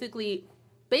 she's basically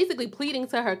pleading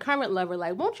to her current lover,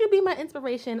 like, "Won't you be my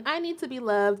inspiration? I need to be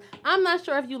loved. I'm not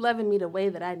sure if you loving me the way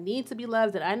that I need to be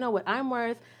loved, that I know what I'm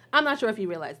worth. I'm not sure if you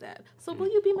realize that. So will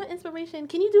you be my inspiration?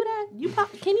 Can you do that?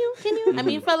 Can you? I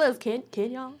mean, fellas, can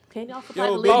y'all supply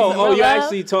the ladies of real you're love?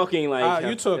 actually talking like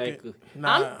you talking?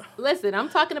 Nah. I'm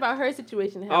talking about her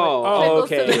situation.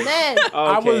 Okay. To the men.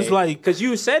 I was like, because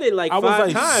you said it like I was 5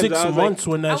 like times. 6 I was months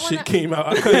when that shit came out.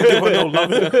 I couldn't give her no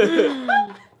loving.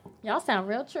 Y'all sound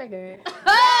real triggered.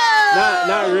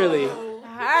 Not really.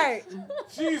 Hurt.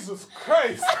 Jesus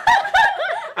Christ.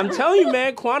 I'm telling you,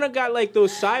 man, Quana got like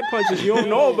those side punches. You don't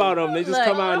know about them. They just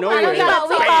come out of nowhere.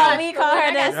 We call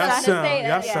her the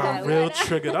Y'all sound real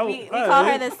triggered. We call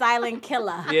her the silent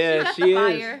killer. Yeah, she is.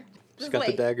 Fire. She's got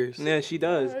the daggers. Yeah, she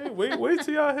does. Hey, wait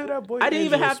till y'all hear that boy. I didn't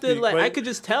even Angelo have to speak, like. but- I could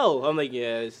just tell. I'm like,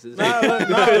 yeah. This is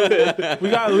we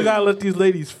gotta let these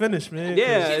ladies finish, man.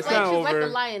 Yeah, She's it's not like over. the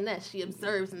lioness. She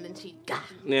observes and then she got.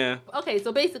 Yeah. Okay,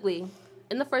 so basically,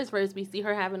 in the first verse, we see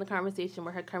her having a conversation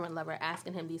with her current lover,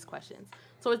 asking him these questions.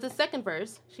 Towards the second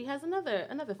verse, she has another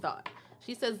thought.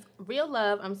 She says, "Real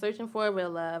love, I'm searching for a real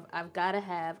love. I've got to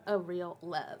have a real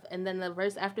love." And then the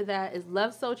verse after that is,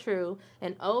 "Love so true.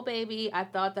 And oh, baby, I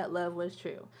thought that love was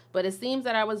true. But it seems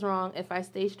that I was wrong. If I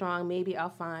stay strong, maybe I'll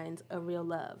find a real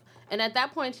love." And at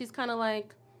that point, she's kind of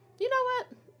like, you know what?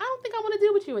 I don't think I want to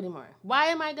deal with you anymore. Why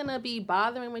am I going to be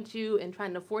bothering with you and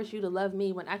trying to force you to love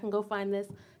me when I can go find this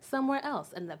somewhere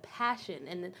else? And the passion.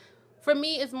 And for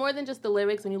me, it's more than just the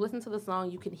lyrics. When you listen to the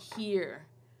song, you can hear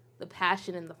the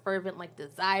passion and the fervent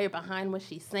desire behind what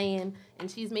she's saying,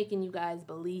 and she's making you guys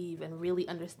believe and really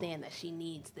understand that she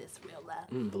needs this real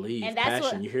love. Believe And that's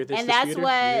passion. what, You hear this? and that's Disputer?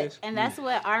 what, Yes. and that's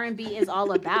what R&B is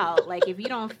all about. Like, if you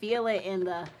don't feel it in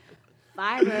the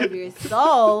fiber of your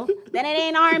soul, then it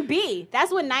ain't R&B.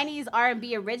 That's what 90s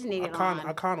R&B originated on.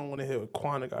 I kind of want to hear what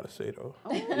Quana got to say though,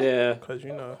 Yeah. because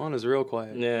Quana's real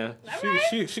quiet. Yeah.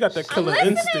 she got that killer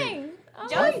instinct.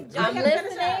 Joey, I'm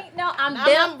listening. No,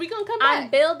 I'm We gonna come back. I'm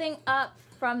building up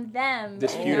from them.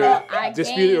 Disputer. I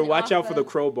Disputer. gained Watch out off for the of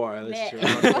crowbar. Let's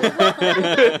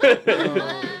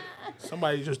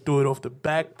Somebody just threw it off the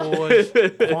backboard.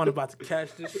 Quana about to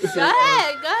catch this shit. Go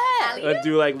ahead.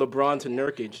 do like LeBron to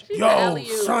Nurkic. Yo,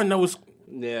 alley-oop. son, that was.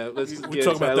 Yeah. Let's We get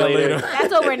talk into about that later.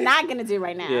 That's what we're not going to do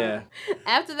right now. Yeah.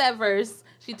 After that verse,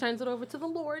 she turns it over to the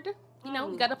Lord. You know,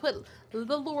 you got to put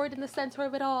the Lord in the center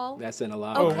of it all. That's in a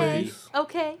lot. Okay. of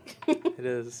Okay. It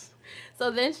is.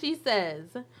 So then she says,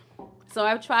 "So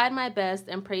I've tried my best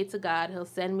and prayed to God he'll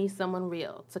send me someone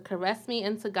real to caress me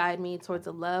and to guide me towards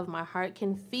a love my heart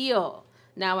can feel.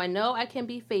 Now I know I can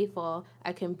be faithful.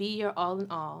 I can be your all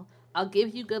in all. I'll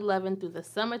give you good loving through the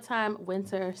summertime,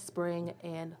 winter, spring,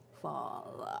 and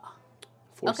fall."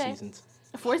 4 seasons.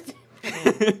 A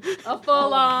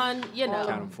full on, Count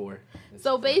them 4.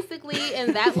 So basically,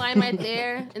 in that line right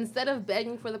there, instead of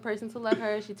begging for the person to love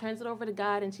her, she turns it over to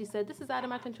God and she said, "This is out of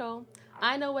my control.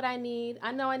 I know what I need.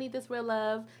 I know I need this real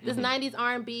love. This 90s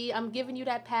R&B. I'm giving you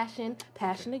that passion.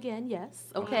 Passion again, yes.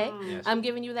 Okay? Yes. I'm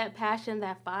giving you that passion,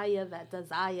 that fire, that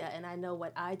desire, and I know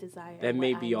what I desire. That and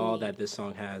may what be I all need." that this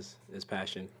song has is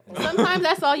passion. Sometimes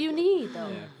that's all you need, though.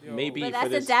 Yeah. Maybe But for that's the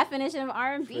this, definition of for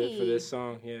R&B. this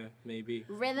song, yeah, maybe.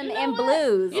 Rhythm and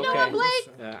blues. You know Okay. what,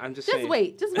 Blake? I'm just Just saying.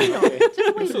 wait. Just wait on it.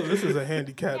 Just wait. So this is a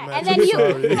handicap match. And then I'm you,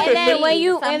 sorry. and then when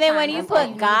you Sometimes that's all you put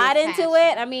need God is into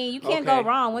passion. it, I mean, you can't go Okay.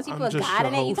 wrong. Once you I'm put just God your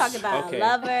in it, you talk host. about Okay. a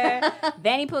lover.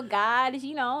 Then he put God, and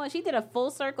she did a full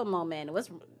circle moment.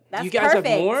 That's You guys perfect.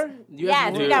 have more? You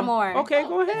have Yes, we got more. Okay,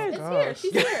 go ahead. It's here.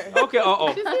 She's here. Okay.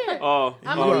 She's here. Oh.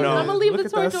 I'm Oh gonna no. leave Look the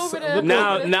at torch that over s- to look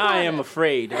Now over to I Quana. am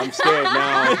afraid. I'm scared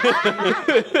now.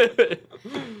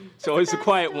 It's always the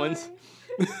quiet ones.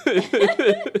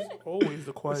 Always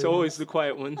the quiet. It's always the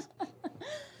quiet ones.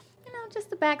 You know, just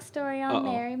the backstory on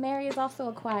Mary. Mary is also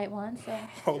a quiet one, so.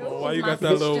 Hold on, why you my got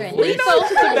that little sister. voice? You know,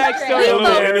 Backstory That of little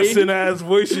Mary. innocent ass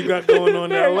voice you got going on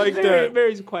there. I like that.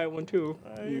 Mary's a quiet one too.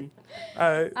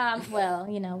 All right. Well,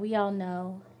 we all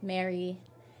know Mary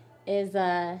is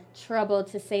trouble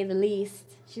to say the least.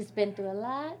 She's been through a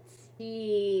lot.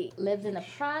 She lives in the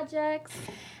projects.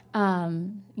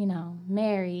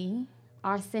 Mary,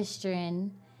 our sister,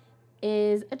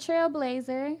 is a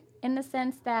trailblazer in the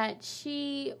sense that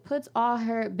she puts all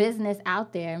her business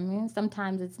out there. I mean,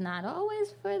 sometimes it's not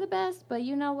always for the best, but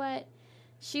you know what?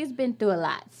 She's been through a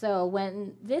lot. So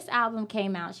when this album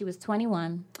came out, she was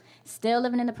 21, still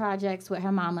living in the projects with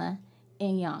her mama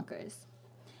in Yonkers.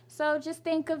 So just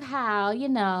think of how, you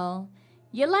know,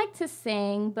 you like to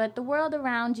sing, but the world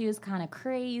around you is kind of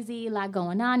crazy, a lot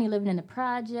going on. You're living in the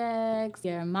projects.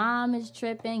 Your mom is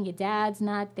tripping. Your dad's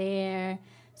not there.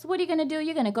 So what are you going to do?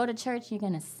 You're going to go to church. You're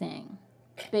going to sing,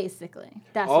 basically.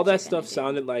 That's All what you're that stuff gonna do.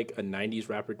 sounded like a 90s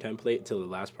rapper template till the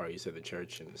last part you said the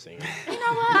church and the singing. You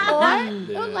know what? Or,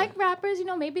 Yeah. like rappers, you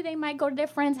know, maybe they might go to their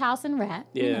friend's house and rap.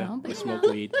 Yeah, You know, or but smoke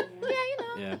weed. yeah, you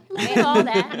know. Yeah. Look at all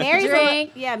that. Mary's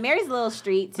Drink. Mary's a little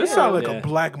street too. This sounds like Yeah. a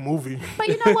black movie. But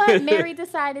you know what? Mary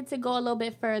decided to go a little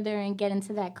bit further and get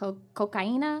into that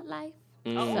cocaina life.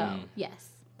 So, yes,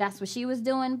 that's what she was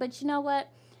doing. But you know what?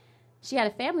 She had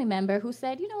a family member who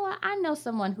said, you know what? I know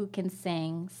someone who can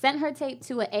sing. Sent her tape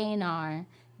to an A&R.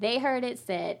 They heard it,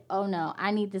 said, oh, no, I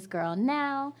need this girl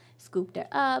now. Scooped her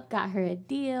up, got her a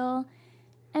deal,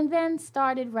 and then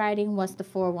started writing What's the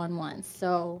 411.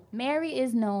 So Mary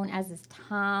is known as this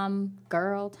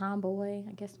tomboy,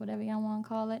 I guess, whatever y'all want to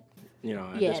call it. You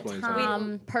know, at Yeah, this point in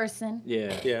time. person.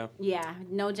 Yeah. Yeah. Yeah,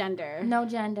 no gender. No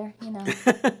gender, you know.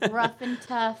 Rough and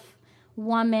tough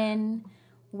woman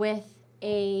with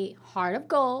a heart of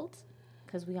gold,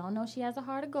 because we all know she has a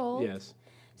heart of gold. Yes.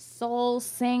 Soul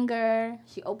singer.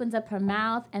 She opens up her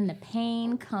mouth and the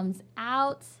pain comes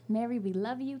out. Mary, we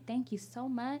love you. Thank you so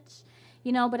much.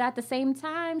 You know, but at the same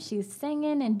time, she's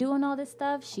singing and doing all this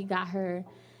stuff. She got her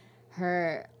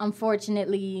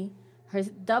unfortunately, her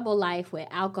double life with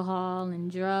alcohol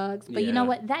and drugs. But you know Yeah.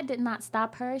 what? That did not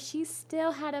stop her. She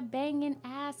still had a banging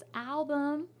ass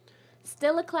album.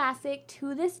 Still a classic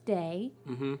to this day.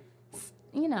 Mm-hmm.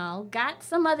 You know, got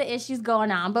some other issues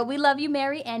going on, but we love you,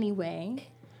 Mary, anyway.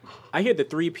 I hear the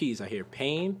 3 P's. I hear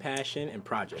pain, passion, and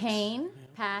projects. Pain,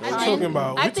 passion. We're talking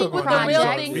about. I we're think talking what about the real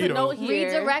Joe thing to Vito. note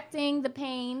here. Redirecting the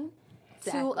pain to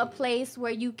Exactly. a place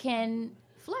where you can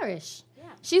flourish. Yeah.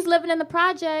 She's living in the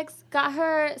projects, got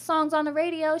her songs on the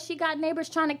radio. She got neighbors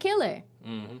trying to kill her.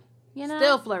 Mm-hmm. You know?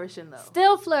 Still flourishing though.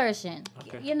 Still flourishing.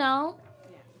 Okay. You know?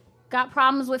 Got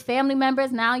problems with family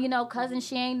members. Now, you know, cousin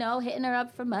she ain't know, hitting her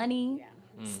up for money.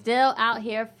 Still out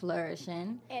here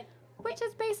flourishing. Which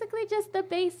is basically just the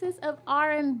basis of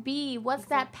R&B. What's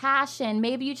that passion?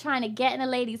 Maybe you trying to get in a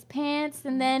lady's pants,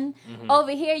 and then over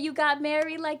here you got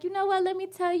married. Like, you know what? Let me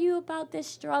tell you about this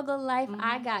struggle life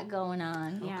I got going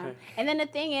on. Yeah. Okay. And then the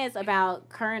thing is about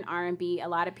current R&B, a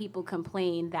lot of people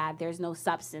complain that there's no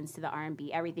substance to the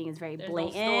R&B. Everything is very no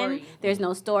blatant. story. There's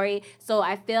no story. So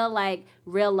I feel like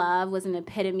Real Love was an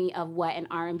epitome of what an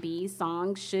R&B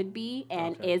song should be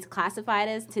and is classified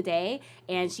as today.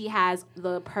 And she has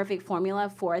the perfect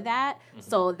formula for that.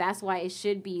 So that's why it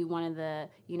should be one of the,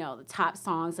 you know, the top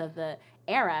songs of the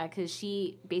era, because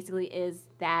she basically is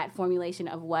that formulation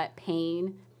of what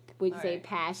pain, would you say,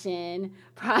 passion,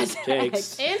 project.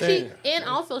 Jakes. And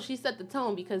also she set the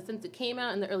tone, because since it came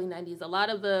out in the early 90s, a lot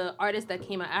of the artists that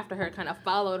came out after her kind of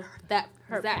followed that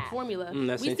path. formula.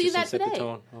 That's We see that interesting. Set the today.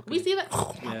 tone. Okay. We see that.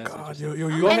 Yeah, God, yo,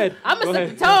 you Go ahead. I'm Go going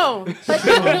to set ahead.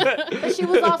 the tone. But she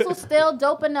was also still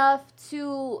dope enough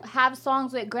to have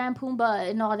songs with Grand Pumbaa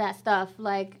and all that stuff.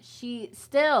 Like, she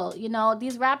still, you know,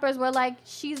 these rappers were like,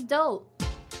 she's dope.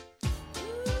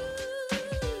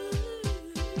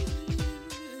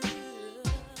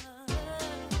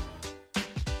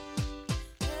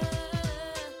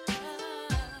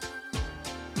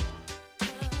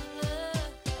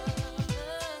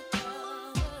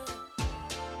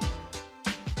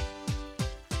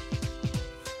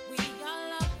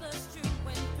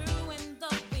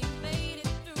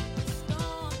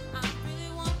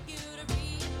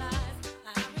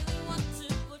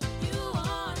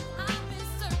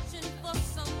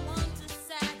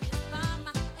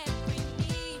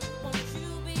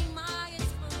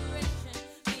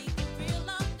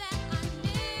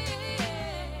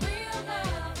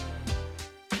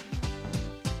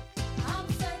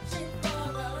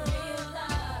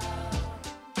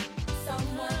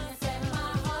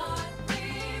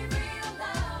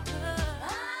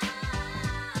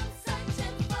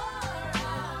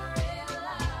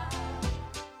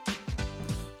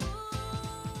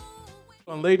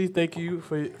 Ladies, thank you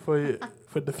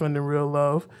for defending Real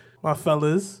Love. My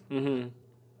fellas, you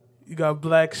got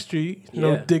Black Street,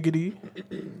 No Yeah. Diggity.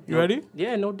 You ready?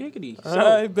 Yeah, no diggity. All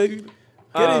right, baby.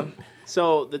 Get it.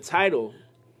 So the title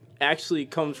actually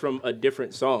comes from a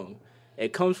different song.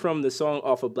 It comes from the song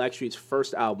off of Blackstreet's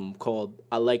first album called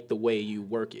 "I Like the Way You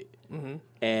Work It,"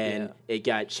 and it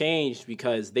got changed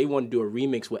because they wanted to do a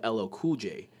remix with LL Cool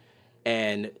J,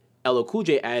 and LL Cool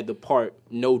J added the part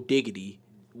 "No Diggity."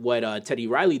 What Teddy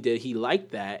Riley did, he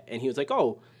liked that, and he was like,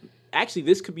 "Oh, actually,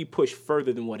 this could be pushed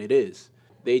further than what it is."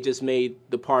 They just made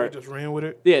the part. They just ran with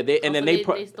it. Yeah, So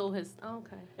they stole his. Oh,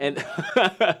 okay. and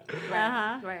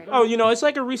Right. oh, it's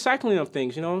like a recycling of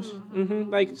things,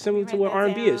 like similar to what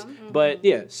R&B is. But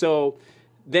yeah, so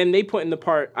then they put in the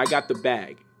part "I Got the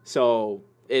Bag," so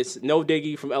it's "No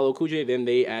Diggy" from LL Cool J. Then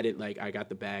they added like "I Got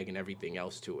the Bag" and everything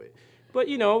else to it. But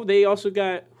they also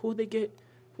got who they get.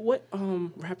 What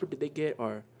rapper did they get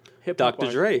or hip hop?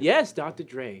 Dr. Dre. Yes, Dr.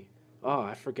 Dre. Oh,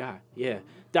 I forgot. Yeah,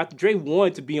 Dr. Dre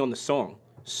wanted to be on the song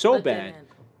so But bad, didn't.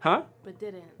 huh? But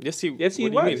didn't. Yes, he What was. do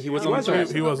you mean? He was on the track.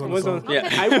 He was on the song. Yeah.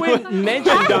 I wouldn't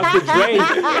mention Dr. Dre.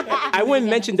 I wouldn't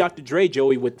mention Dr. Dre,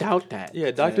 Joey, without that. Yeah,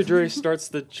 Dr. Dre starts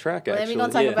the track, Well, then actually. we're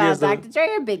gonna talk Yeah. about He has Dr. Dre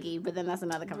or Biggie, but then that's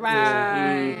another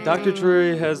conversation. Right. Dr.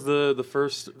 Dre has the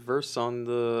first verse on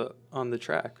the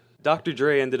track. Dr.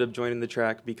 Dre ended up joining the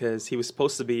track because he was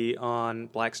supposed to be on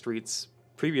Blackstreet's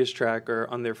previous track or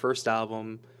on their first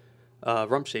album,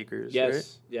 Rump Shakers. Yes, right?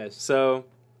 yes. So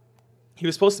he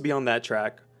was supposed to be on that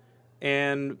track,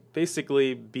 and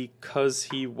basically because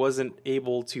he wasn't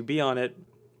able to be on it,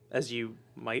 as you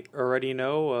might already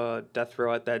know, Death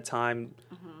Row at that time,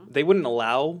 they wouldn't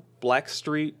allow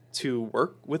Blackstreet to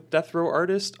work with Death Row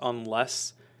artists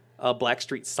unless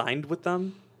Blackstreet signed with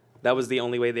them. That was the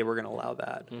only way they were going to allow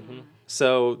that.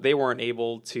 So they weren't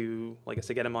able to, like I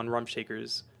said, get him on Rump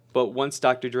Shakers. But once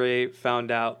Dr. Dre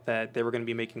found out that they were going to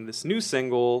be making this new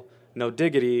single, No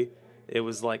Diggity, it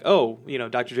was like,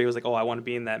 Dr. Dre was like, I want to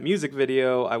be in that music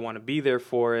video. I want to be there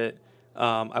for it.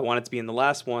 I want it to be in the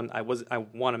last one. I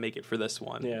want to make it for this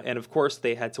one. Yeah. And of course,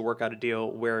 they had to work out a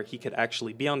deal where he could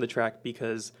actually be on the track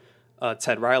because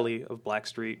Ted Riley of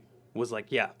Blackstreet was like,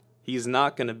 yeah, he's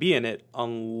not going to be in it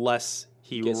unless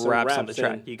he Get some raps on the raps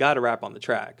track. in. You got to rap on the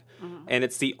track. And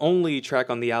it's the only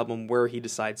track on the album where he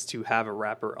decides to have a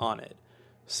rapper on it.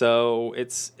 So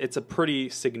it's a pretty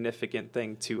significant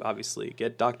thing to obviously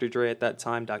get Dr. Dre at that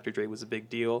time. Dr. Dre was a big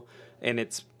deal. And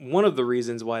it's one of the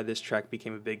reasons why this track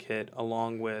became a big hit,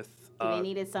 along with... They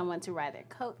needed someone to ride their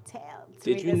coattails.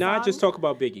 Did you not just talk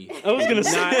about Biggie? I was going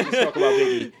to Not just talk about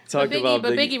Biggie. talk about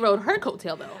But Biggie. Biggie rode her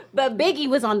coattail though. But Biggie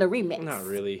was on the remix. Not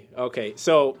really. Okay,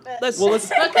 so let's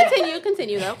But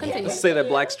continue though. Continue. Let's say that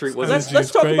Blackstreet was... let's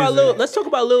talk about crazy. let's talk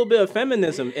about a little bit of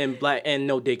feminism in Black and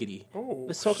No Diggity.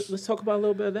 Let's talk about a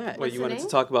little bit of that. Wait, you wanted name?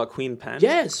 to talk about Queen Pen?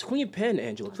 Yes, Queen Pen,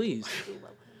 Angela, please.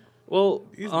 Well,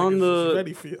 These on niggas the...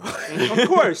 ready for you. Of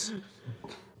course.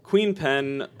 Queen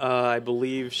Pen, I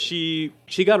believe she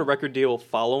got a record deal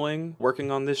following working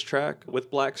on this track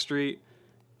with Blackstreet.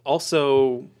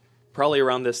 Also, probably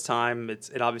around this time,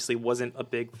 it obviously wasn't a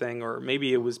big thing, or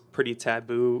maybe it was pretty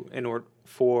taboo in order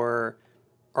for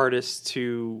artists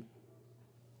to,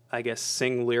 I guess,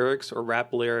 sing lyrics or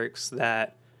rap lyrics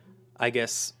that, I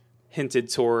guess, hinted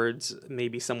towards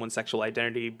maybe someone's sexual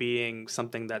identity being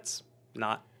something that's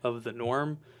not of the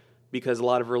norm. Because a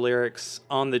lot of her lyrics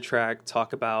on the track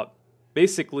talk about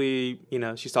basically,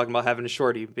 she's talking about having a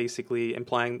shorty, basically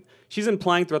implying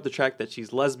throughout the track that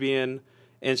she's lesbian.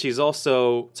 And she's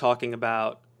also talking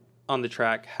about on the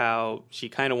track how she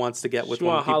kind of wants to get with She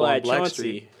one want of to the people holla on at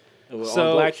Blackstreet. Chauncey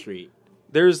So- on Blackstreet.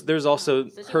 There's also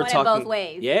So she her went talking both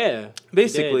ways. Yeah.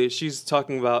 Basically, she's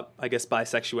talking about, I guess,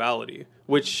 bisexuality,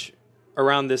 which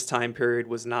around this time period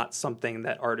was not something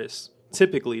that artists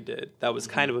typically did. That was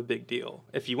kind of a big deal.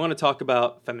 If you want to talk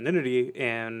about femininity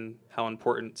and how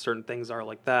important certain things are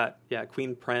like that, yeah,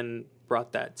 Queen Pen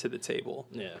brought that to the table.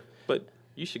 Yeah. But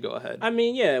you should go ahead. I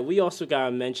mean, yeah, we also got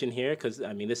to mention here, because,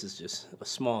 this is just a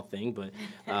small thing, but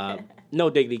No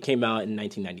Diggity came out in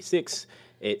 1996.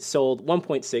 It sold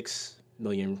 1.6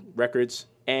 million records,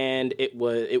 and it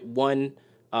won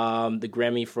the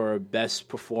Grammy for Best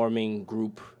Performing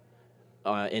Group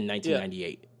in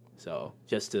 1998. So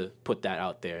just to put that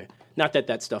out there. Not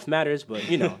that stuff matters, but,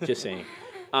 just saying.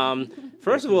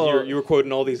 First of all, you were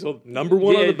quoting all these number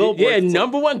one on the Billboard. yeah,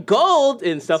 number one gold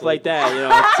and stuff like that.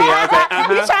 See, I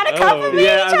was like, You trying to cover me?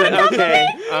 yeah, I was like,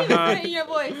 okay, Spit in your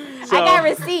voice. So, I got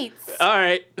receipts. all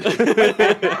right.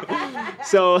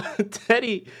 So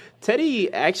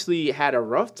Teddy actually had a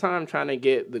rough time trying to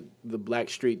get the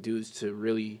Blackstreet dudes to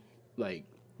really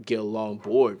get along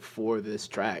board for this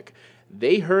track.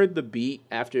 They heard the beat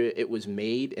after it was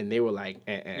made, and they were like,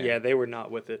 Yeah, they were not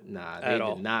with it. Nah, at they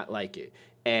all. did not like it.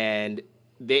 And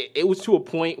it was to a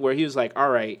point where he was like, all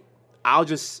right, I'll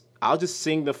just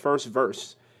sing the first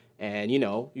verse. And, you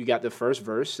got the first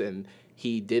verse, and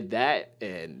he did that,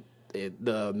 and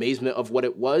the amazement of what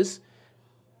it was.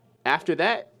 After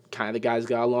that, kind of the guys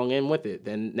got along in with it.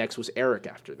 Then next was Eric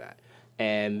after that.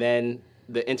 And then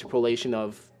the interpolation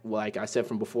of, like I said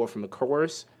from before, from the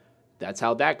chorus, that's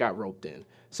how that got roped in.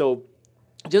 So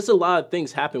just a lot of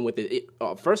things happened with it.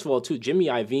 First of all, too, Jimmy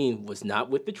Iovine was not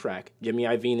with the track. Jimmy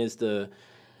Iovine is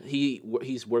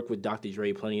he's worked with Dr.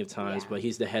 Dre plenty of times, but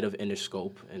he's the head of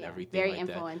Interscope and everything very like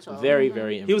influential. that. Very,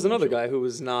 very influential. He was another guy who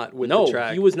was not with the track.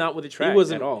 No, he was not with the track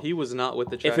at all. He was not with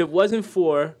the track. If it wasn't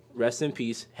for, rest in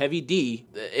peace, Heavy D,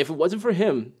 if it wasn't for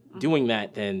him doing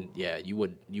that, then, yeah, you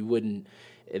wouldn't,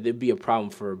 there'd be a problem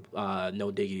for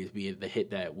No Diggity to be the hit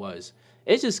that it was.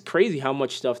 It's just crazy how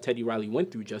much stuff Teddy Riley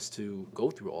went through just to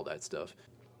go through all that stuff.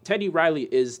 Teddy Riley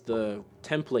is the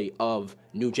template of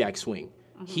New Jack Swing.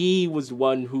 He was the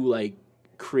one who, like,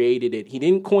 created it. He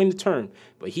didn't coin the term,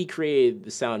 but he created the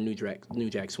sound New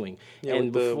Jack Swing. Yeah,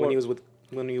 and when he was with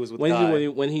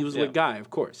Guy, of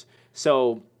course.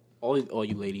 So all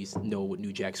you ladies know what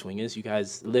New Jack Swing is. You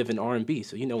guys live in R&B,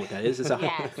 so you know what that is.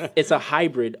 It's a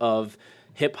hybrid of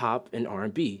hip hop and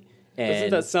R&B.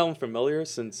 Doesn't that sound familiar,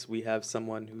 since we have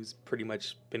someone who's pretty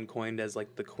much been coined as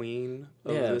like the queen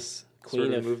of this queen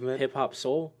sort of movement? Hip hop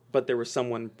soul? But there was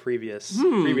someone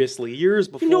previously, years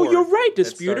before. You're right,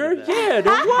 Disputer. Yeah,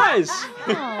 there was.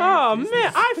 Oh,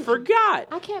 man, I forgot.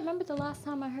 I can't remember the last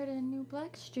time I heard a new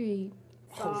Blackstreet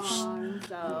song.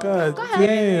 God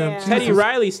damn. Teddy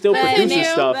Riley still produces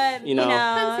stuff,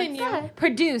 Continue.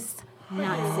 Produce,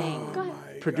 not sing. Go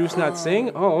ahead. Produce, not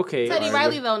sing? Oh, okay. Teddy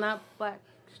Riley, though, not Blackstreet.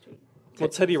 Well,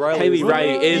 Teddy Riley is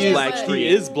Blackstreet. He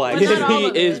is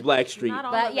Blackstreet. He is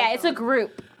Blackstreet. But yeah, it's a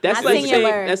group. That's not like singular.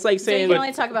 saying. That's like So saying. you can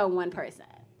only talk about one person.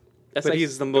 But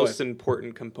he's the most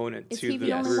important component Is to he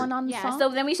the only group. one on the Yeah, song? so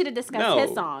then we should have discussed No.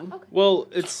 his song. Okay. Well,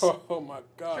 it's Oh my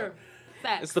God. Sure.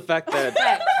 Facts. it's the fact that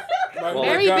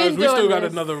Mary Guys, been we still doing got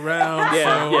this. another round,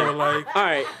 Yeah, so yeah. like, All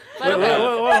right.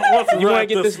 let's You want wrap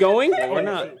to get this going? we're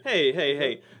not.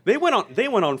 Hey! They went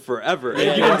on forever.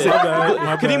 Yeah, You didn't they say- did.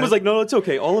 My Kadeem bad. was like, no, it's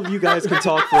okay. All of you guys can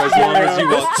talk for as long as you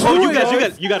want. Oh,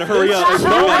 you got to hurry up. You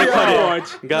gotta cut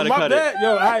it. Gotta my cut bad. it.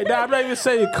 Yo, I'm not even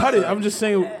saying cut it. I'm just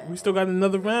saying we still got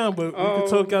another round, but we can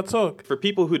talk. Y'all talk. For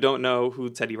people who don't know who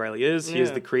Teddy Riley is, he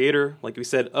is the creator, like we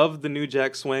said, of the New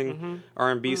Jack Swing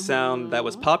R&B sound that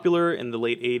was popular in the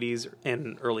late 80s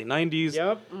and early 90s.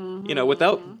 Yep. You know,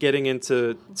 without getting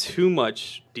into too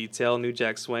much detail, New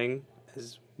Jack Swing,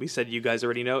 as we said, you guys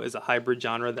already know, is a hybrid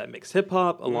genre that mixes hip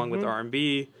hop along with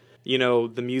R&B. You know,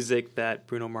 the music that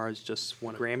Bruno Mars just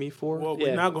won a Grammy for. Well,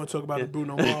 we're not going to talk about the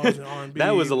Bruno Mars and R&B.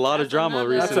 That was a lot of drama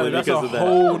recently That's because a of that.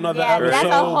 whole nother Yeah, episode. that's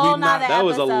a whole We nother That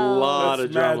was a episode. lot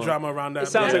of mad drama. drama around that. It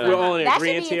sounds like man. we're all in That should be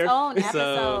agreement its here. own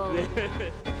So-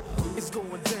 episode. It's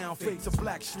going down, fade to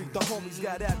Black Street. The homies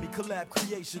got at me, collab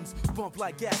creations. Bump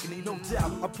like agony, no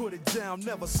doubt. I put it down,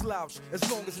 never slouch. As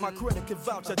long as my credit can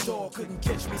vouch, a dog couldn't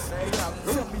catch me. Say out.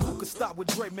 Tell me who could stop with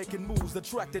Dre making moves,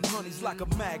 attracting honeys like a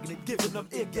magnet, giving them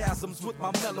orgasms with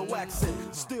my mellow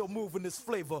accent. Still moving this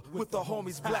flavor with the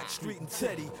homies Black Street and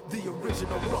Teddy, the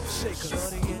original rough shakers.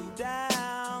 Shutting it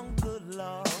down, good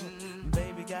lord.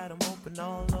 Baby got them open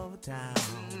all over town.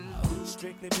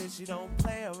 Strictly bitch, you don't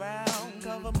play around.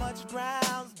 Cover much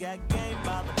grounds, got game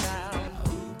by the pound.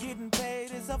 Getting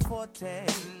paid is a forte,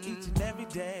 each and every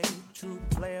day. True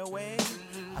play away.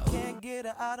 I can't get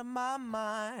her out of my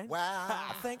mind. Wow.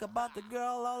 I think about the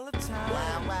girl all the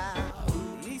time. Wow.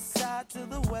 East side to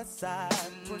the west side,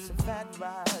 pushing fat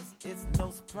rides, it's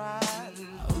no surprise.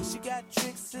 She got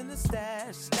tricks in the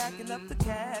stash, stacking up the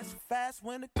cash, fast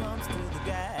when it comes to the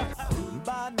gas.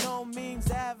 By no means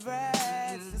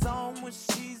average, it's on when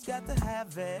she's got to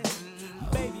have it.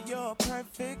 Baby, you're a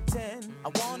perfect 10, I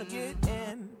wanna get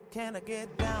in, can I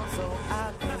get down so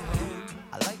I can win?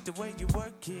 I like the way you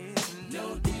work it,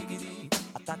 no diggity,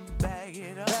 I got to bag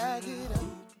it up.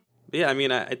 Yeah, I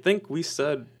mean, I think we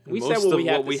said We most said what of we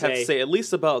have what to we have to say. say, at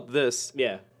least about this.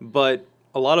 Yeah. But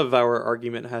a lot of our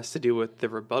argument has to do with the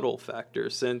rebuttal factor,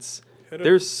 since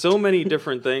there's so many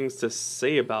different things to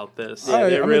say about this. Yeah,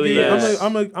 there really is.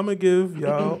 I'm gonna give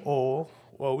y'all all.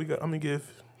 Well, I'm gonna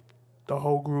give the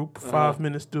whole group 5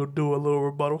 minutes to do a little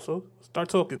rebuttal. So start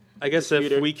talking. I guess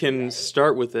if we can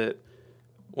start with it,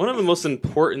 one of the most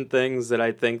important things that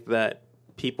I think that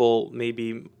people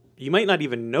maybe, you might not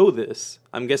even know this.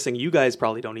 I'm guessing you guys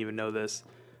probably don't even know this.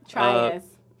 Try this.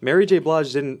 Mary J.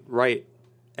 Blige didn't write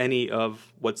any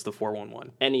of What's the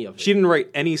 411. Any of it. She didn't write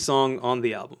any song on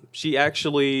the album. She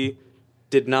actually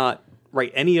did not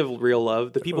write any of Real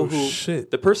Love.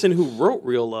 The person who wrote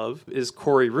Real Love is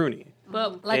Corey Rooney.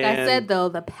 But like I said, though,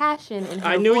 the passion in her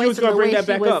I knew voice you was and gonna the bring way that she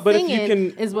back was up, but if you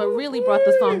singing can- is what really brought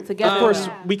the song together. Of course,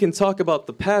 we can talk about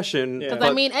the passion. Because but-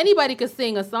 I mean, anybody could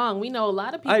sing a song. We know a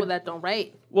lot of people that don't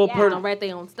write. Well, don't write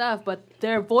their own stuff, but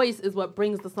their voice is what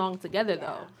brings the song together,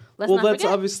 though. Let's well, not that's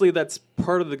forget. obviously that's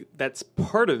part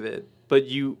of it. But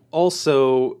you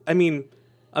also, I mean,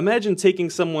 imagine taking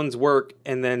someone's work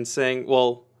and then saying,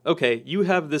 well, okay, you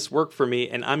have this work for me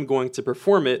and I'm going to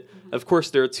perform it. Of course,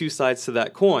 there are two sides to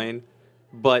that coin,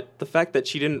 but the fact that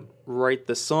she didn't write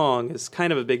the song is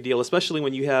kind of a big deal, especially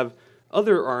when you have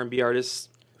other R&B artists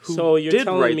who So you're did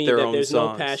telling write me their that own there's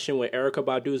songs. no passion with Erykah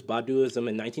Badu's Baduism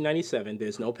in 1997.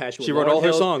 There's no passion with She wrote Lauryn all her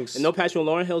Hill's- songs. And no passion with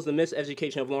Lauryn Hill's The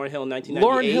Miseducation of Lauryn Hill in 1998.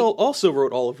 Lauryn Hill also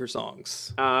wrote all of her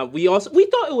songs. We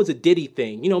thought it was a Diddy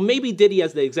thing. You know, maybe Diddy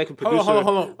as the executive producer Hold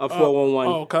on. of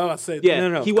 411. Oh, can I say Yeah,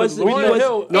 that? he was. Lauryn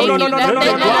Hill. No.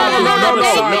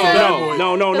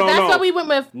 That's why we went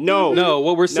with. No,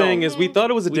 what we're saying is we thought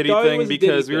it was a We Diddy thought it thing was a Diddy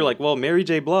because we were thing. like, well, Mary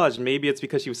J. Blige, maybe it's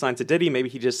because she was signed to Diddy. Maybe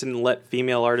he just didn't let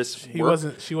female artists She work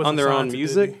wasn't on their signed own to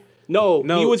music. Diddy. No,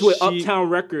 he was with she- Uptown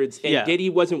Records, and Yeah. Diddy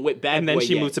wasn't with Bad Boy And then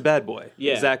she yet. moved to Bad Boy.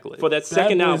 Yeah, Exactly. for that Bad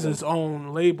second Boy is album. his own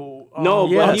label. No, but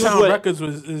he was Uptown with- Records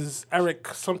is Eric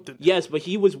something. Yes, but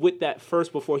he was with that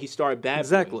first before he started Bad Boy.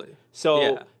 Exactly. So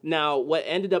Yeah. now what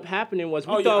ended up happening was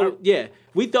we Oh, yeah, thought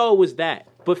we thought it was that.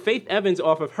 But Faith Evans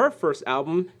off of her first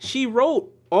album, she wrote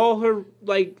all her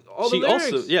all she the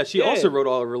lyrics. also wrote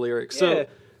all of her lyrics. Yeah. So,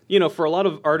 you know, for a lot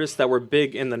of artists that were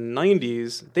big in the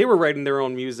 90s, they were writing their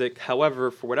own music. However,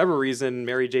 for whatever reason,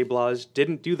 Mary J. Blige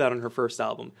didn't do that on her first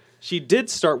album. She did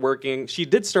start writing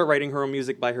her own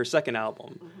music by her second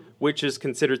album, which is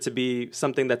considered to be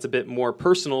something that's a bit more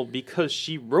personal because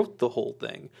she wrote the whole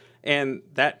thing. And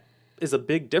that is a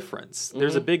big difference.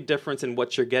 There's a big difference in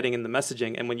what you're getting in the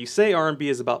messaging. And when you say R&B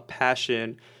is about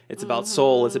passion, it's about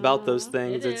soul, it's about those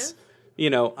things. It's you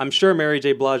know, I'm sure Mary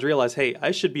J. Blige realized, hey,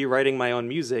 I should be writing my own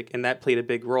music, and that played a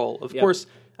big role. Of course,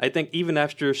 I think even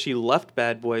after she left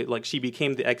Bad Boy, like she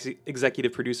became the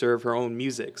executive producer of her own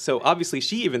music. So obviously,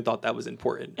 she even thought that was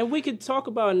important. And we could talk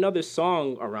about another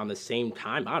song around the same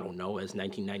time, I don't know, as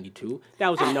 1992. That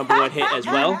was a #1 hit as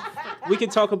well. We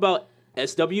could talk about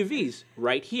SWV's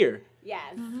Right Here. Yes.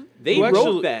 They Who wrote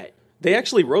actually- that. They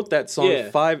actually wrote that song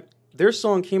Yeah. Their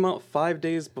song came out 5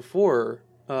 days before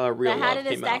Real But how Love did it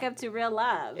came stack out. up to Real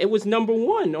Love? It was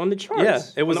 #1 on the charts. Yeah,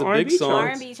 it was on the a big R&B song.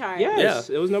 charts. R&B chart. Yes,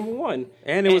 it was #1.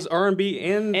 And it was R&B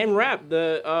and rap.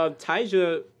 The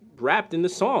Tyja rapped in the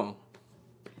song.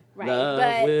 Right, Love but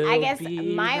I will guess be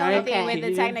my right only thing with the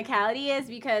here. technicality is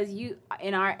because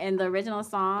in the original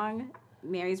song,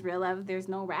 Mary's Real Love, there's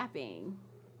no rapping.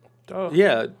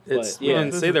 yeah, it's But, we yeah.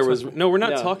 didn't say there was. No, we're not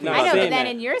No, talking no, I about know, that. but saying then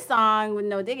that. in your song with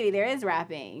No Diggity, there is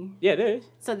rapping. Yeah, there is.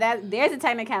 So there's a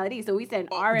technicality. So we said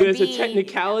R&B. There's a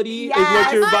technicality, Yes, is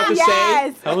what you're about to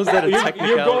yes. say. How was that a technicality?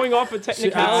 You're going off of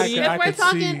technicality. I If we're could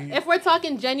talking, see- if we're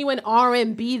talking genuine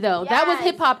R&B though, that was Yes.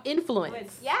 hip hop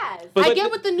influence. Yes. I get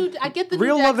what the new. I get the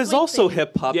Real new Love Jack is Swing also thing.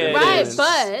 hip hop. Yeah, it Right, is.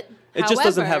 but It just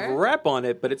doesn't have however- rap on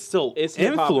it, but it's still It's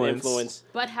hip hop influence. influence.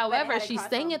 But however, had a she crossover.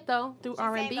 sang it though through sang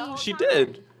R&B. the whole She time.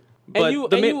 did. But you-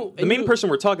 the and main, you- the and main you- person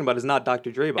we're talking about is not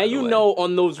Dr. Dre, by And the you way. know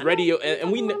on those radio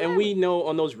and we know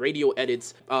on those radio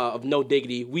edits of No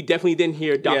Diggity, we definitely didn't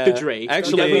hear Dr. Yeah, Dre.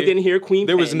 actually, we definitely didn't hear Queen.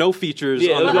 There was Pen. no features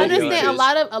Yeah, on there the But was no radio. understand features.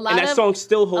 a lot and that song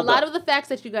still a holds lot up. of the facts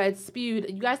that you guys spewed.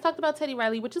 You guys talked about Teddy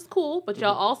Riley, which is cool, but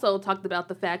y'all also talked about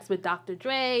the facts with Dr.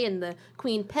 Dre and the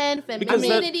Queen Pen Because that-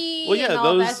 femininity well, yeah, and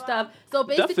all that those- stuff. So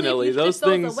basically, definitely, if you those strip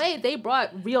those things- away, they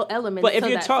brought real elements. But if to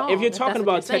you're that song, if you're that's talking what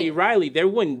about you're Teddy saying. Riley, there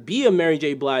wouldn't be a Mary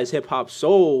J. Blige hip hop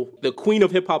soul, the queen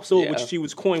of hip hop soul, Yeah. which she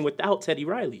was coined without Teddy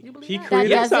Riley. He That created.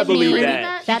 Yes, I doesn't believe mean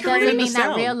that. that He doesn't created mean the that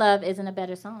sound. Real Love isn't a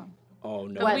better song. Oh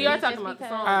no. But we are Just talking about the because-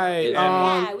 song. Alright,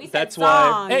 Yeah, we said That's song.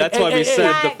 why. That's why we hey,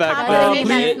 said hey, the fact hey, Doesn't that. mean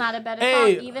that it's not a better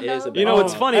Hey, song, even it is though a You know,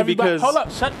 it's funny everybody- because. Hold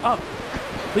up, shut up,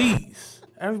 please.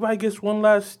 Everybody gets one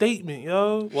last statement,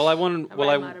 yo. Well, I want. Well,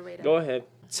 Right, I. moderator. Go ahead.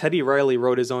 Teddy Riley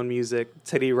wrote his own music.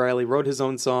 Teddy Riley wrote his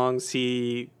own songs.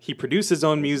 He produced his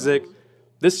own music.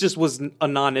 This just was a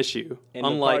non-issue, And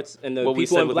unlike the what we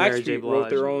people said in with Mary J. Blackstreet wrote Blige.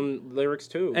 their own lyrics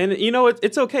too. And you know,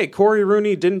 it's okay. Corey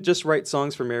Rooney didn't just write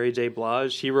songs for Mary J.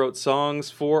 Blige. He wrote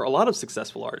songs for a lot of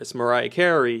successful artists. Mariah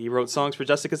Carey. He wrote songs for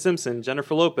Jessica Simpson,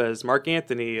 Jennifer Lopez, Mark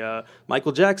Anthony,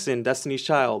 Michael Jackson, Destiny's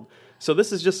Child. So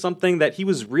this is just something that he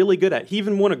was really good at. He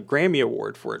even won a Grammy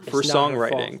Award for it, for It's not her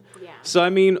songwriting. fault. Yeah. So, I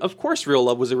mean, of course Real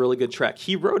Love was a really good track.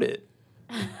 He wrote it.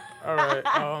 All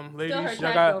right, ladies, her y'all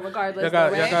track, got, though, regardless, y'all got,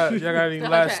 though, y'all right? got, y'all got any Still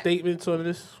her last track. statements on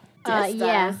this?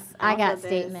 yes, I off got of this.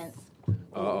 statements.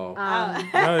 Uh-oh.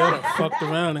 Y'all done fucked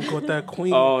around and got that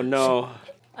queen. Oh no.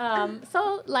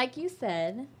 So, like you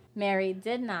said, Mary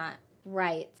did not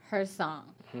write her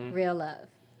song, Real Love.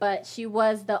 But she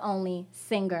was the only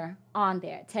singer on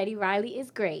there. Teddy Riley is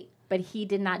great, but he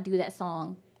did not do that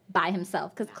song by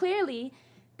himself. Because clearly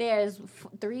there's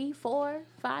 3, 4,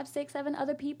 5, 6, 7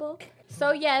 other people.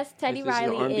 So yes, Teddy This is an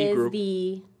Riley R&B is group.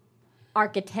 the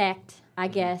architect, I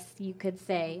guess you could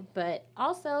say. But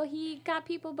also he got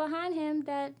people behind him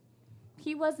that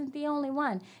he wasn't the only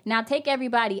one. Now take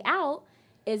everybody out.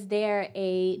 Is there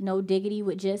a No Diggity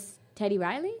with just Teddy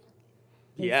Riley?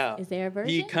 Is there a version?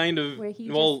 He kind of, where he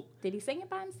did he sing it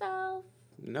by himself?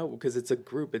 no, because it's a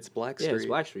group. It's Blackstreet. Yeah, it's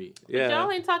Blackstreet. Y'all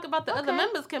ain't talk about the other Okay.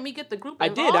 members. Can we get the group I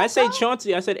involved, did. I said though?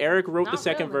 Chauncey. I said Eric wrote the Not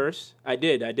second really. verse. I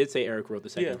did say Eric wrote the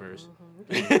second verse.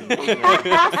 So now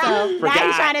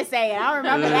he's trying to say it. I don't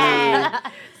remember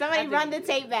that. Somebody run the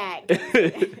tape back.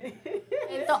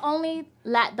 It's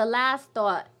the last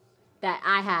thought that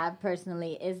I have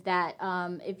personally is that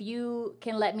if you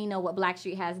can let me know what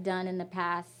Blackstreet has done in the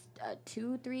past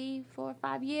 2, 3, 4,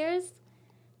 5 years,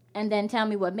 and then tell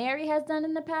me what Mary has done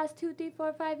in the past 2, 3,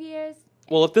 4, 5 years.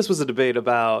 Well, if this was a debate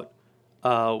about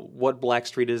what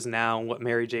Blackstreet is now and what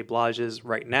Mary J. Blige is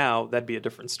right now, that'd be a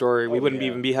different story. We wouldn't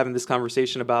even be having this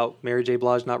conversation about Mary J.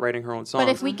 Blige not writing her own songs.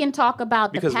 But if we can talk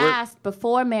about Because the past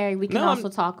before Mary, we can also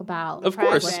talk about Of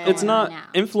course, what's it's going not. on now.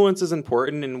 Influence is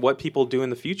important, and what people do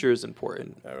in the future is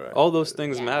important. All those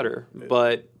things matter.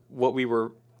 But what we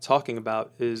were talking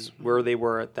about is where they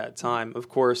were at that time. Of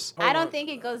course, I don't think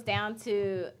it goes down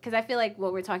to, because I feel like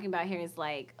what we're talking about here is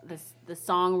like the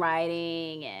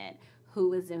songwriting and who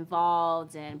was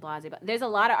involved and blah, blah, blah. There's a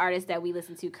lot of artists that we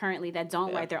listen to currently that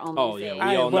don't write their own Oh, music. yeah,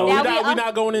 we all know. We're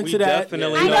not going into that.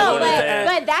 definitely I not know, going into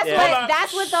that. but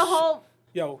that's what the whole.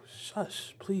 Yo,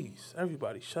 shush, please.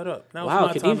 Everybody, shut up. Now Wow,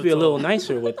 it's could my he time be to a little talk.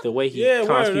 nicer with the way he Yeah,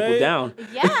 calms word, people right? down?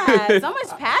 Yeah, so much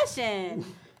passion.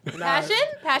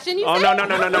 Passion, you Oh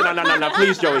said? no!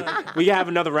 Please, Joey, we have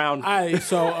another round. All right,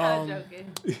 so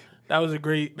Joking. that was a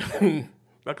great.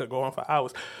 I could go on for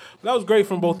hours. That was great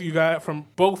from both of you guys, from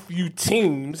both you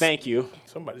teams. Thank you.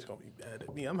 Somebody's gonna be mad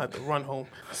at me. I'm gonna have to run home,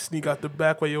 sneak out the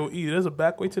back way. Yo, there's a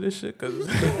back way to this shit, cause.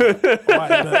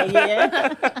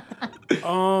 Yeah.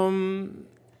 I'm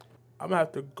gonna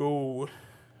have to go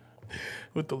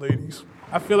with the ladies.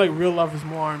 I feel like Real Love is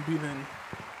more R&B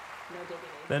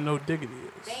than No Diggity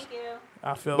is. Thank you.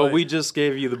 I feel but like we just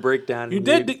gave you the breakdown. you and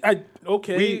did.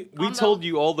 Okay, We told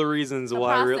you all the reasons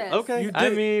why. process. Okay, you did. I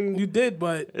mean, you did,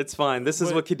 but it's fine. This is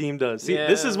but- what Kadeem does. See, Yeah.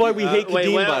 this is why we hate Wait,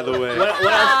 Kadeem, what by else- the way.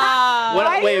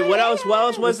 What else? What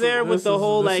else was there with This the is-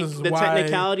 whole this like is the why-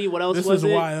 technicality? What else This was is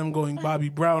it? why I'm going Bobby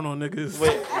Brown on niggas.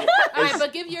 All right,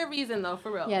 but give your reason, though,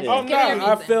 for real. Yes. Oh, Give no, your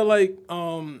I reason. feel like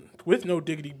with No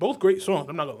Diggity, both great songs.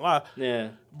 I'm not gonna lie, Yeah,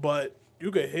 but you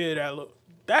could hear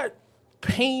that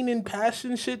pain and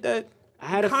passion shit. That I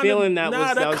had a kinda- feeling that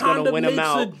was gonna kinda win him makes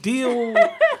out. A deal.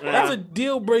 That's a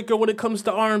deal breaker when it comes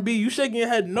to R&B. You shaking your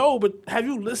head no, but have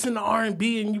you listened to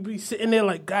R&B and you be sitting there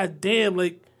like, God damn,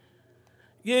 like,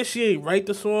 yeah, she ain't write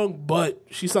the song, but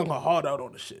she sung her heart out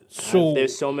on the shit. So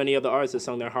there's so many other artists that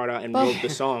sung their heart out and wrote the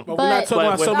song. But we're not talking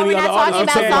about so But many we're other not talking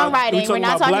artists. about We songwriting. talking We're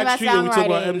not talking about Blackstreet and we talking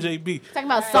about songwriting. MJB. Talking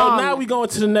about So songs. now we going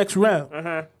to the next round.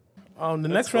 The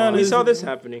next round We is saw this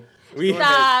happening.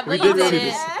 Stop. We but you did see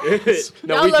didn't. this.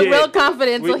 No, Y'all we look did. real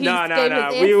confident, so he No. gave his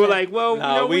answer. We were like, well,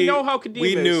 Nah, we know how Kadeem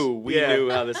we is. knew. We Yeah. knew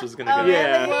how this was gonna go.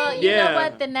 Yeah. Well, you Yeah. know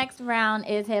what? The next round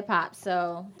is hip hop,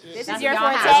 so This that's is your y'all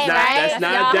forte, house. right? That's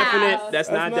not y'all definite. house. That's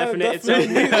not not definite.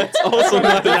 definite. It's Also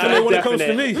not definite when it comes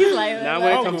to me. Not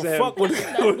when it comes to him. Fuck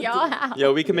with Y'all house.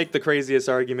 Yo, we can make the craziest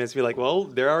arguments. Be like, well,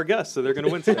 they're our guests, so they're gonna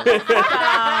win today.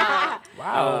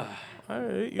 Wow. All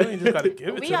right, you ain't just got to give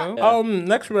it We to are- them.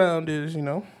 Next round is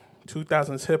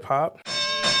 2000s hip hop.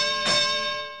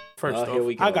 First Oh, off, here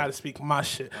we go. I gotta speak my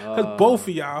shit because both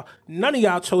of y'all, none of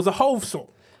y'all chose a Hove song.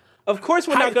 Of course,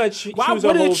 we're not gonna Why choose a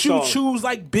wouldn't whole you song. choose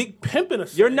like Big Pimpin' or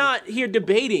something? You're not here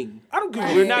debating. I don't give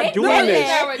a We're not doing Pimpin'.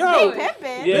 this. Yo,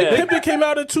 Pimpin'. Yeah. Big Pimpin' came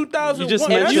out in 2001. You just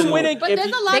That's mentioned- it. winning, But if there's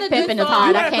you- a lot Big of good Pimpin' is songs.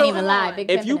 hard. I You can't got- even lie.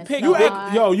 Big if you Pimpin' is pick so You Big-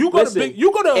 hard. you go Listen, to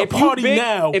you go to a if you party pick-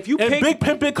 now. if you and pick- Big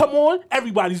Pimpin' come on,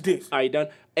 everybody's this. Are you done?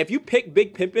 If you pick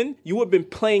Big Pimpin', you would have been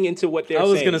playing into what they're I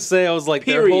saying. was gonna say, I was like,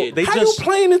 their Period. whole, they How just you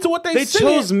playing into what they they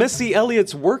singing? chose Missy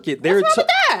Elliott's "Work It." They're What's wrong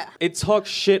with that? It talks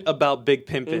shit about Big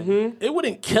Pimpin'. It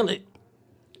wouldn't kill it.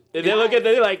 They look at,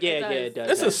 they're like, yeah, does. it does.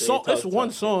 It's a song. It It's talks-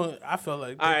 one song. I feel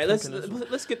like. All right, Big let's Pimpin'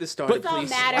 is- let's get this started, It's all please.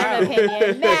 matter of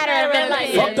opinion. Matter of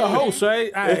opinion. Fuck the host,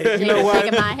 right? All right, you know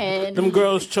Shaking what? my head. Them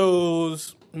girls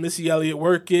chose Missy Elliott,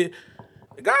 "Work It."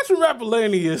 The guys from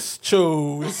Rapallaneous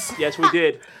chose. Yes, we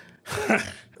did.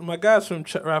 My guys from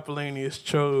Rapallaneous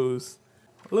chose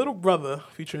Little Brother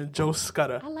featuring Joe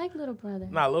Scudder. I like Little Brother.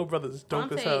 Nah, Little Brother's dope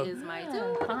Fonte as hell. is my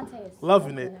Fonte is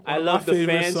Loving it. I One of love my the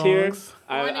favorite fans songs. here.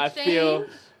 Foreign I feel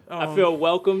Um,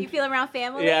 welcome. You feel around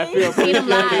family? Yeah, I feel Seen him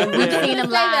live. We've Yeah. seen him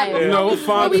live. You know,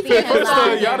 Fonte. we seen him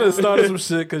live. Y'all done started some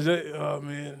shit because, oh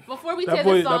man. Before we That tear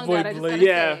boy- this that song boy out, I just Blake. gotta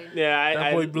Yeah, say, yeah.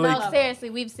 That boy Blake. No, seriously,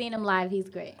 we've seen him live. He's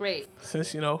great. great.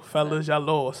 Since, fellas, y'all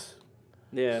lost.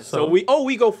 Yeah. So- So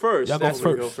we go first. Y'all go That's-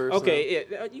 first. Go first. Okay,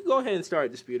 yeah, you go ahead and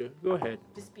start, Disputer. Go ahead.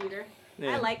 Disputer.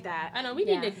 Yeah. I like that. I know we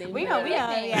Yeah. need nicknames. We for know, that. we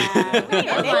know, yeah. We need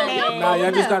a nickname. Nah,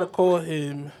 y'all just gotta call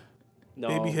him No.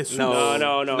 Baby Jesus.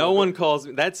 No. No one calls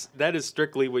me. That is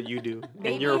strictly what you do,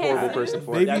 and you're a horrible Jesus. person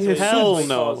for Baby it. That's what Jesus. Hell Blake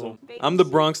calls no. him. I'm the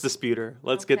Bronx Disputer.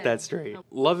 Let's get Okay. that straight.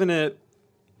 Loving It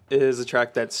is a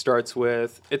track that starts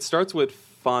with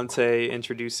Fonte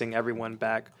introducing everyone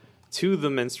back to the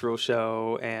minstrel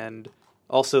show and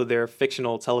also their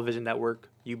fictional television network,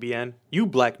 UBN, You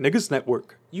Black Niggas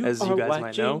Network, as you guys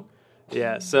might know.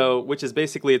 Yeah, so which is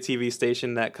basically a TV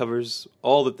station that covers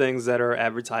all the things that are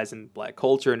advertised in black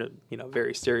culture in a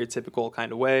very stereotypical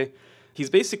kind of way. He's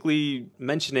basically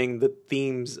mentioning the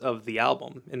themes of the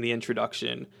album in the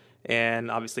introduction,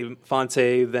 and obviously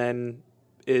Fonte then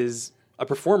is a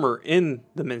performer in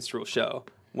the minstrel show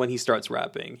when he starts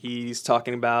rapping. He's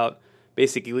talking about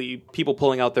basically people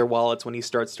pulling out their wallets when he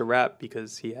starts to rap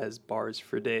because he has bars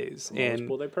for days. And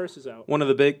pull their purses out. One of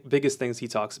the biggest things he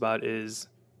talks about is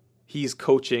he's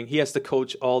coaching. He has to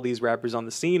coach all these rappers on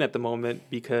the scene at the moment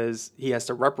because he has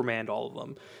to reprimand all of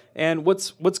them. And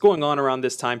what's going on around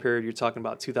this time period? You're talking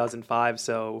about 2005,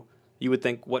 so you would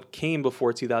think what came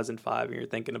before 2005, and you're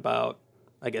thinking about,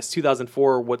 I guess,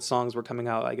 2004, what songs were coming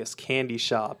out? I guess Candy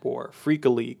Shop or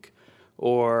Freak-a-Leak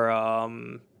or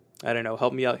I don't know.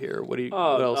 Help me out here. What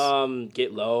else?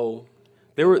 Get Low.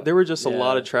 There were just a Yeah.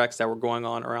 lot of tracks that were going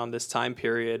on around this time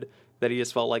period that he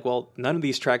just felt like, well, none of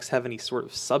these tracks have any sort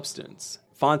of substance.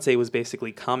 Fonte was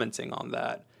basically commenting on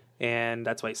that, and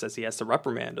that's why he says he has to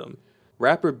reprimand him.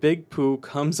 Rapper Big Pooh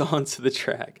comes onto the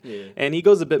track, and he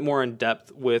goes a bit more in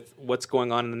depth with what's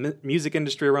going on in the music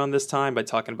industry around this time by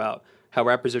talking about how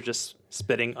rappers are just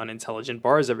spitting unintelligent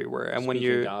bars everywhere. And when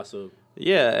you're gossip.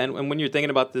 and when you're thinking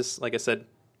about this, like I said,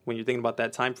 when you're thinking about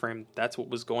that time frame, that's what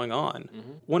was going on.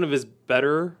 One of his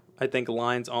better, I think,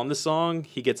 lines on the song,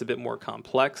 he gets a bit more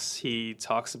complex. He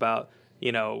talks about,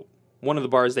 one of the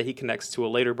bars that he connects to a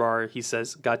later bar, he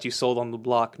says, "Got you sold on the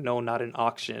block, no, not an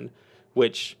auction,"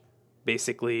 which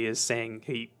basically is saying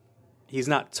he's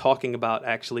not talking about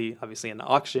actually, obviously, an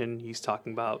auction. He's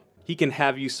talking about he can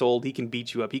have you sold, he can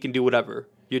beat you up, he can do whatever.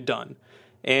 You're done.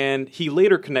 And he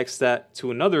later connects that to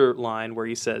another line where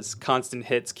he says, "Constant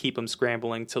hits keep them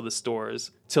scrambling till the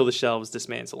shelves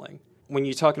dismantling." When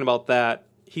you're talking about that,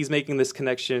 he's making this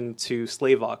connection to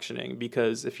slave auctioning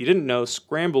because if you didn't know,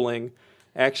 scrambling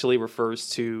actually refers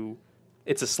to,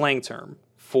 it's a slang term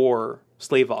for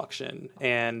slave auction.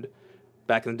 And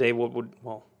back in the day,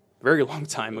 very long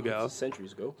time ago.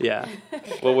 Centuries ago. Yeah.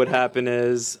 What would happen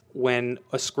is when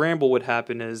a scramble would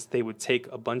happen is they would take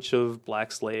a bunch of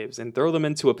black slaves and throw them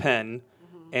into a pen,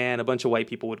 and a bunch of white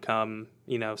people would come,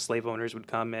 slave owners would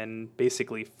come and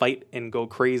basically fight and go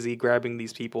crazy grabbing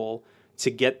these people to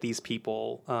get these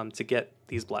people, to get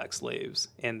these black slaves,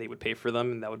 and they would pay for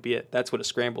them, and that would be it. That's what a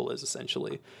scramble is,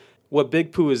 essentially. What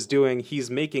Big Pooh is doing, he's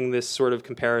making this sort of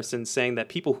comparison, saying that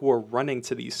people who are running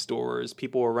to these stores,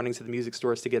 people who are running to the music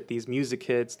stores to get these music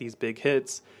hits, these big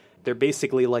hits, they're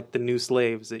basically like the new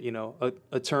slaves,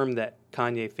 a term that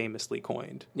Kanye famously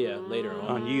coined. Yeah, later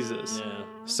on Yeezus. Yeah.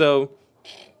 So,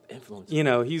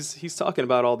 Influence. he's talking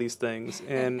about all these things,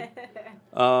 and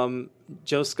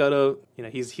Joe Scudder,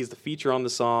 he's the feature on the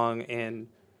song, and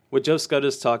what Joe Scudder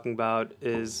is talking about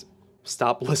is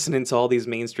stop listening to all these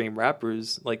mainstream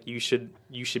rappers. Like you should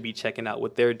be checking out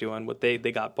what they're doing. What they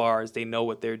got bars. They know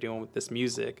what they're doing with this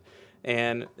music,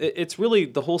 and it's really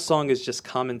the whole song is just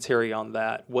commentary on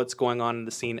that. What's going on in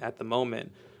the scene at the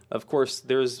moment. Of course,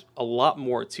 there's a lot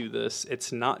more to this.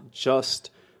 It's not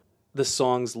just the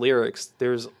song's lyrics.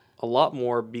 There's a lot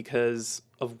more because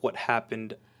of what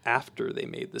happened after they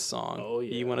made the song. Oh,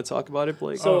 yeah. You want to talk about it,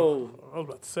 Blake? So I was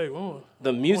about to say,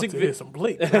 the music video. Some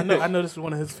Blake. I know this is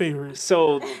one of his favorites.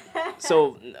 So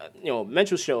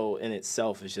Mental Show in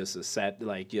itself is just a sad,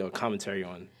 commentary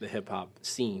on the hip hop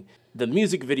scene. The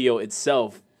music video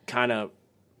itself kind of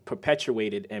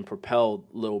perpetuated and propelled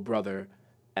Little Brother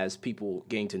as people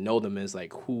getting to know them as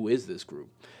who is this group?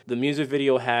 The music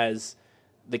video has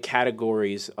the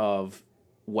categories of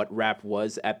what rap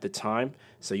was at the time.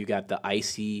 So you got the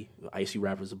icy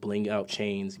rappers with bling out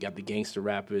chains. You got the gangster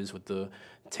rappers with the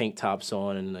tank tops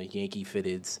on and the Yankee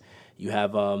fitteds. You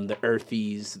have the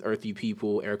earthy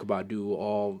people, Erykah Badu,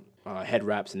 all head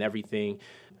wraps and everything.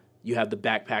 You have the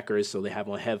backpackers, so they have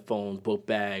on headphones, book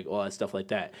bag, all that stuff like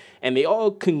that. And they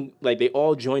all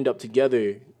joined up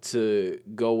together to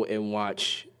go and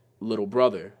watch Little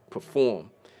Brother perform.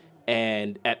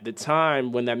 And at the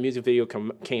time when that music video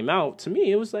came out, to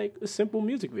me, it was like a simple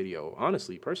music video,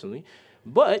 honestly, personally.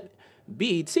 But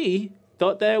BET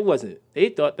thought that it wasn't. They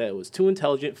thought that it was too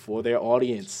intelligent for their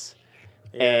audience.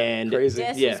 And crazy.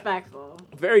 Disrespectful.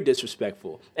 Very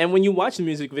disrespectful. And when you watch the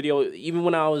music video, even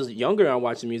when I was younger, I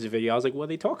watched the music video. I was like, "What are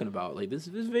they talking about? Like this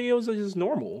video is just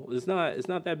normal. It's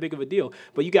not that big of a deal."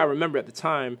 But you got to remember, at the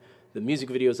time, the music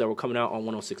videos that were coming out on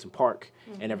 106 and Park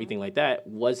and everything like that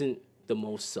wasn't the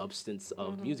most substance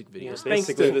of music videos. Yeah.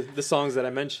 Basically, the songs that I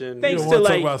mentioned. Thanks to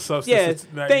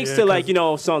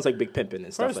songs like Big Pimpin'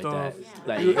 and stuff like that.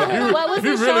 Like, if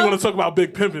you really want to talk about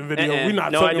Big Pimpin' video, we're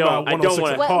not talking about 106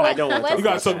 and Park. I don't want to. You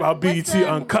got to talk about BET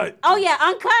Uncut. Oh yeah,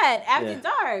 Uncut After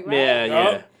Dark. Right?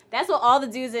 Yeah. That's what all the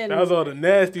dudes in. That was all the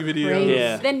nasty videos.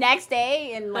 Yeah. The next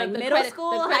day in like middle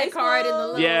school, the credit high card, school. and the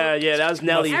little. Yeah, that was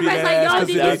Nelly. Everybody's like, "Yo,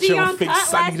 did you see your Uncut face,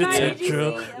 last I need night? Did you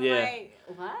attention." see?" I'm Yeah. like,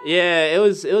 what? Yeah, it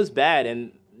was bad,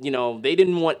 and they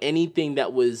didn't want anything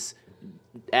that was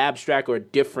abstract or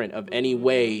different of any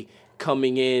way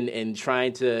coming in and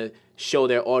trying to show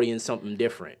their audience something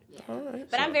different.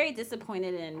 But I'm very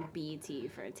disappointed in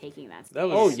BET for taking that. That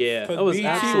was that was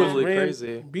absolutely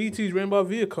crazy. BET's ran by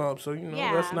Viacom, so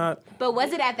that's not. But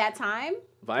was it at that time?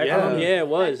 Viacom, it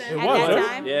was. At that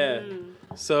time? Yeah.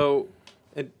 So,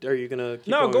 are you gonna? Keep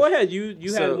No, going? go ahead.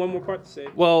 You had one more part to say.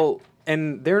 Well,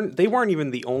 and they weren't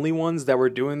even the only ones that were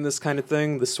doing this kind of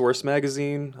thing. The Source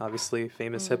magazine, obviously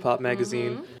famous hip hop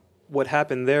magazine. What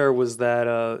happened there was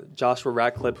that Joshua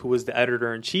Ratcliffe, who was the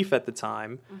editor-in-chief at the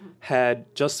time,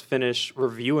 had just finished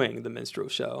reviewing the Minstrel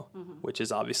Show, which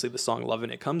is obviously the song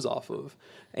 "Lovin' It" comes off of.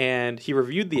 And he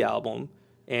reviewed the album,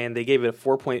 and they gave it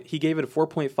he gave it a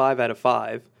 4.5 out of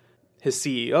 5. His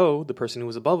CEO, the person who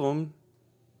was above him,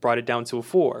 brought it down to a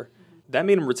 4. That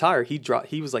made him retire. He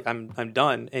was like, I'm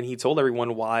done. And he told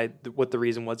everyone what the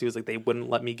reason was. He was like, they wouldn't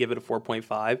let me give it a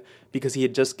 4.5 because he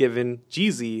had just given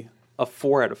Jeezy a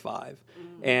 4 out of 5.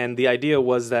 And the idea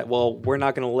was that, well, we're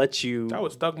not going to let you. That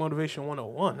was Thug Motivation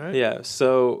 101, right? Yeah.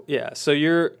 So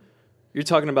you're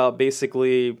talking about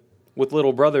basically with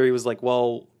Little Brother, he was like,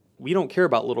 well, we don't care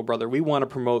about Little Brother. We want to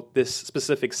promote this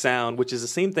specific sound, which is the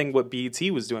same thing what BET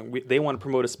was doing. They want to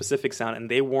promote a specific sound,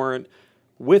 and they weren't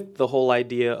with the whole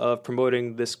idea of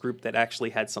promoting this group that actually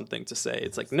had something to say.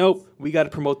 It's like, nope, we got to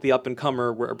promote the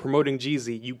up-and-comer. We're promoting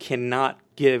Jeezy. You cannot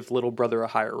give Little Brother a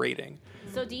higher rating.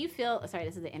 So do you feel, sorry,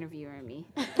 this is the interviewer in me.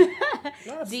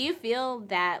 Do you feel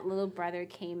that Little Brother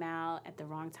came out at the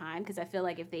wrong time? Because I feel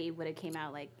like if they would have came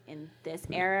out like in this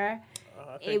era,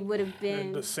 it would have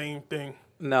been the same thing.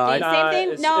 No, same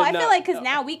thing. No, I feel like because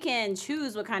now we can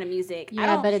choose what kind of music.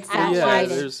 Yeah, but it's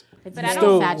saturated. It's But I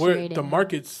still don't saturated. The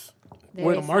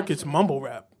market's mumble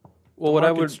rap. Well, what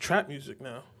I would trap music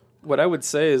now. What I would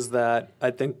say is that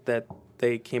I think that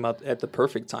they came out at the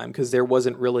perfect time because there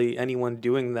wasn't really anyone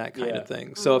doing that kind of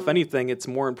thing. So if anything, it's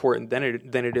more important than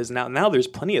it is now. Now there's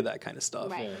plenty of that kind of stuff.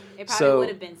 Right. It probably would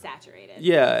have been saturated.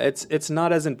 Yeah, it's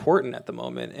not as important at the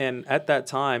moment. And at that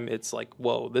time, it's like,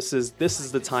 whoa, this is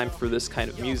the time for this kind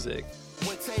of music.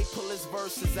 When Tay pull his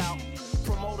verses out,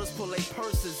 promoters pull their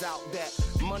purses out, that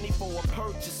money for a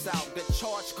purchase out, that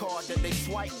charge card that they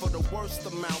swipe for the worst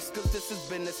amounts, cause this is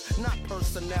business, not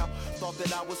personnel. Thought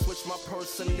that I would switch my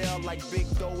personnel, like Big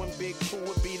Doe and Big Pooh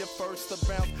would be the first to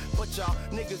bounce, but y'all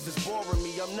niggas is boring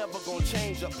me, I'm never gonna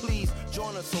change up. Please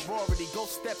join a sorority, go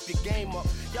step your game up.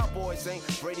 Y'all boys ain't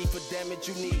ready for damage,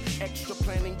 you need extra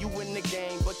planning, you in the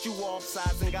game, but you off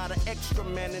sides and got an extra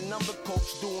man, and I'm the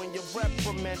coach doing your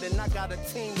reprimand, and I got a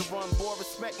team to run, boy,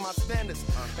 respect my standards.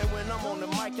 And when I'm on the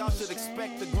mic, y'all should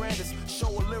expect the grandest show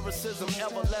of lyricism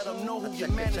ever. Let them know who your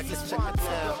man is. It's fine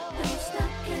now.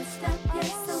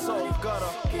 So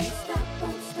gutter,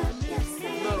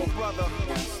 Little Brother,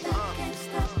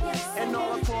 and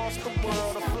all across the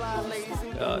world, the fly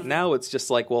ladies. Now it's just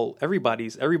like, well,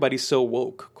 everybody's so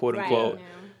woke, quote unquote. Right.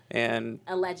 And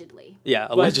allegedly. Yeah,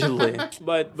 allegedly.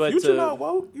 but Future not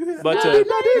woke. You but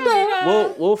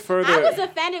we'll further. I was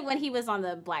offended when he was on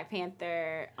the Black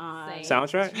Panther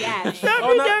soundtrack. Yeah. It just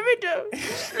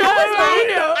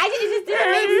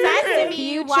didn't make sense to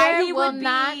me. Why he will would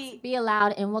not be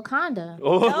allowed in Wakanda.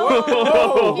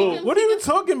 What are you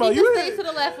talking about? He can stay to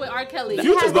the left with R. Kelly.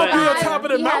 Future's gonna be on top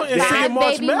of the mountain and singing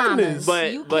March baby Madness.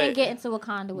 Mamas. You can't get into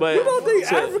Wakanda with you don't think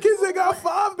Africans they got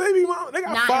 5 baby mamas? They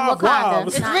got not 5 in Wakanda.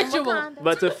 wives. It's ritual.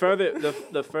 But to further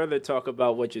the further talk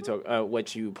about what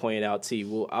you pointed out,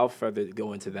 T, I'll further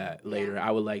go into that later.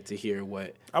 I would like to hear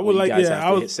what you guys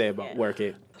have to say about Work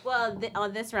It. Well,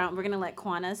 on this round, we're going to let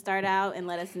Quana start out and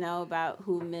let us know about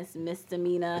who Miss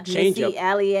Misdemeanor Change Missy up.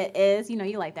 Elliott is. You know,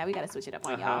 you like that. We got to switch it up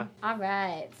on y'all. All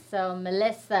right. So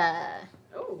Melissa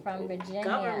from Virginia.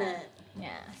 Government.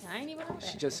 Yes. I ain't even know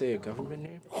She that. just say a government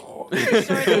name? Sure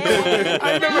did.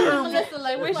 I never heard. Melissa,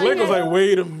 like, where's Blake was like,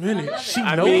 wait a minute. She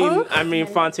know her? I mean,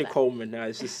 Fonte Coleman.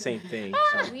 It's just the same thing.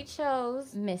 So. We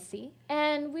chose Missy,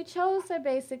 and we chose her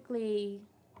basically.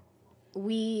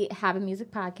 We have a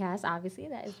music podcast, obviously.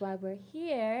 That is why we're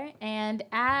here. And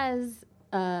as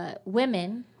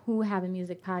women who have a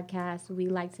music podcast, we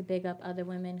like to big up other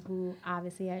women who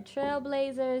obviously are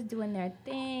trailblazers, doing their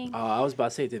thing. Oh, I was about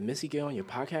to say, did Missy get on your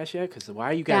podcast yet? Because why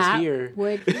are you guys That here?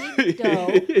 would be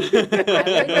dope.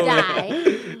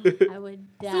 I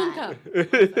would die. Soon come.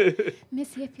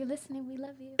 Missy, if you're listening, we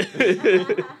love you.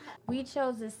 We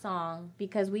chose this song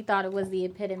because we thought it was the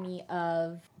epitome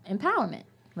of empowerment,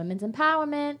 women's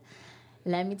empowerment.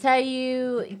 Let me tell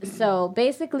you. So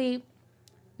basically,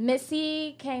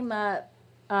 Missy came up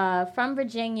from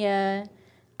Virginia.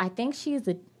 I think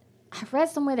I read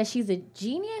somewhere that she's a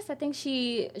genius. I think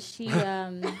she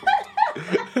Yo,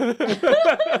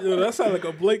 that sounds like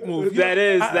a Blake move.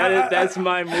 That's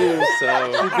my move. So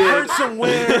I heard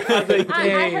somewhere.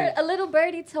 I heard a little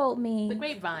birdie told me The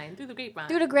grapevine, through the grapevine.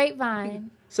 through the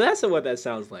grapevine So that's what that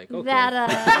sounds like. Okay. that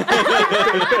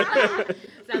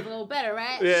Sounds a little better,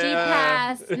 right? she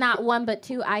passed not one but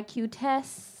two IQ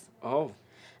tests. Oh.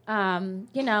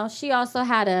 She also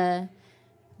had a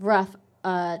rough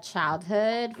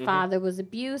childhood. Mm-hmm. Father was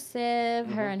abusive.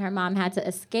 Her and her mom had to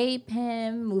escape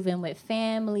him, move in with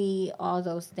family, all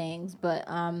those things. But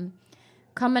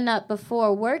coming up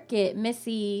before Work It,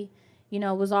 Missy,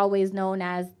 was always known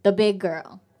as the big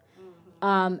girl.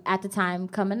 At the time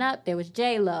coming up, there was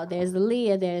J-Lo, there's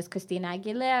Aaliyah, there's Christina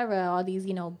Aguilera, all these,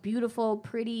 beautiful,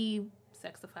 pretty,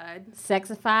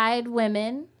 sexified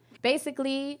women.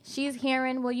 Basically, she's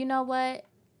hearing, well, you know what?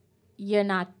 You're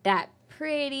not that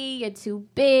pretty, you're too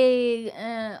big,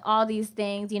 all these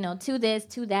things, to this,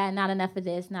 to that, not enough of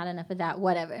this, not enough of that,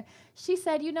 whatever. She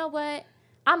said, you know what?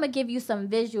 I'm going to give you some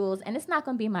visuals, and it's not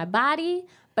going to be my body,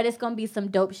 but it's going to be some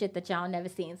dope shit that y'all never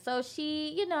seen. So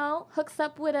she, hooks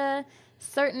up with a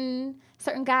certain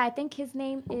guy. I think his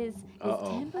name is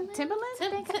Timbaland?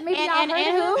 Timbaland? Maybe And y'all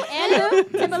heard who? of him. And who?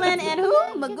 Timbaland and who?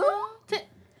 Magoo?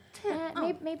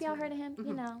 Maybe y'all heard of him,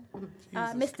 Mr.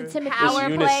 Christ. Timothy. Power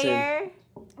Unison. player.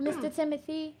 Mr.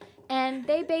 Timothy. And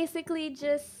they basically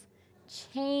just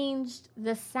changed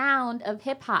the sound of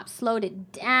hip hop, slowed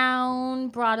it down,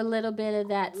 brought a little bit of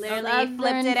that Literally Southern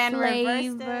flipped it and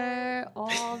reversed flavor,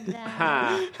 all that.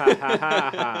 Ha ha ha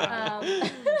ha ha.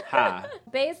 Ha.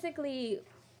 Basically,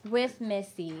 with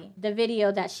Missy, the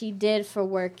video that she did for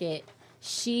Work It,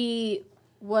 she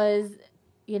was,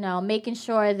 making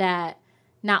sure that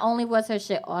not only was her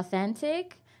shit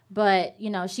authentic, but,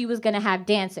 she was going to have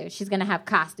dancers. She's going to have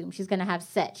costumes. She's going to have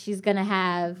sets. She's going to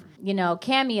have,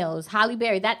 cameos. Halle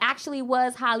Berry. That actually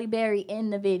was Halle Berry in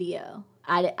the video.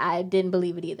 I didn't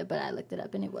believe it either, but I looked it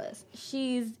up and it was.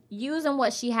 She's using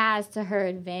what she has to her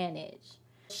advantage.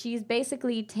 She's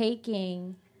basically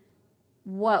taking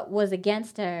what was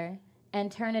against her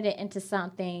and turning it into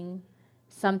something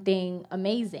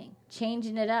amazing,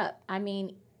 changing it up. I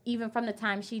mean, even from the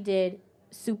time she did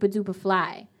Super Duper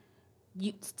Fly,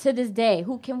 to this day,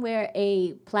 who can wear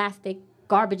a plastic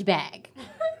garbage bag?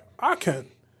 I can.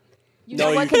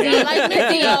 No, you can't. Like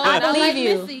Missy, I believe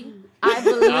you. Missy. I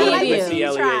believe you. Missy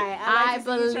Elliott. I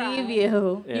believe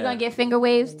you. Yeah. You gonna get finger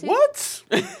waves too? What?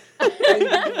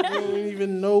 I don't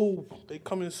even know they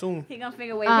coming soon. He gonna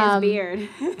finger wave his beard.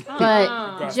 But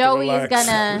Got to Joey is relax.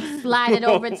 gonna slide it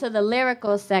over to the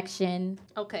lyrical section.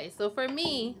 Okay, so for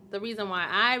me, the reason why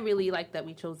I really like that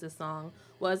we chose this song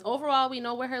was overall, we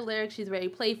know with her lyrics, she's very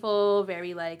playful,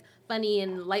 very funny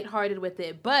and lighthearted with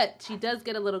it, but she does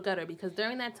get a little gutter because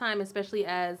during that time, especially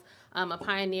as a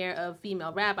pioneer of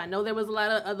female rap, I know there was a lot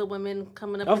of other women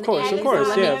coming up. Of in course, the of 80s, course,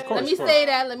 so yeah, of course. Let me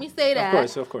say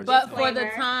that. Of course. But for the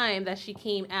Disclaimer. time that she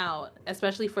came out,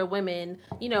 especially for women,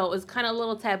 it was kind of a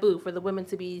little taboo for the women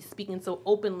to be speaking so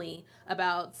openly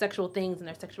about sexual things and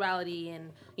their sexuality and,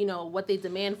 what they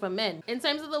demand from men. In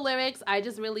terms of the lyrics, I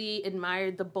just really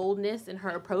admired the boldness in her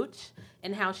approach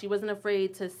and how she wasn't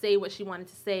afraid to say what she wanted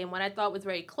to say. And what I thought was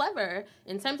very clever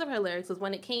in terms of her lyrics was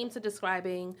when it came to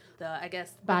describing the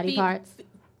Body parts.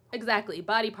 Exactly,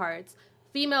 body parts.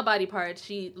 Female body parts,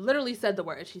 she literally said the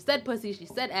word. She said pussy, she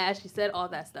said ass, she said all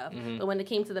that stuff. Mm-hmm. But when it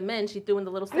came to the men, she threw in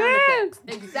the little sound effects.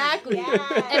 Exactly.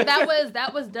 And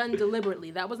that was done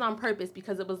deliberately. That was on purpose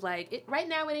because it was right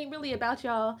now it ain't really about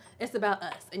y'all. It's about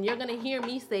us. And you're going to hear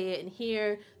me say it and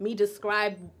hear me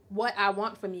describe what I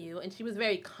want from you. And she was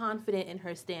very confident in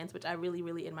her stance, which I really,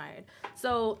 really admired.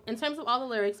 So in terms of all the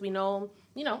lyrics, we know,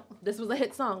 this was a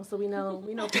hit song, so we know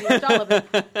pretty much all of it.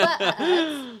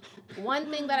 But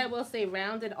one thing that I will say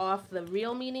rounded off the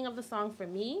real meaning of the song for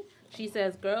me, she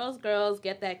says, girls, girls,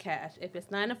 get that cash. If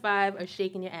it's 9 to 5 or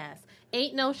shaking your ass.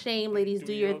 Ain't no shame, ladies,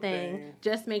 do your thing.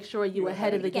 Just make sure you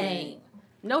ahead of the game.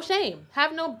 No shame.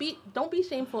 Don't be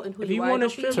shameful in who you are. If you want to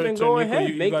strip, then go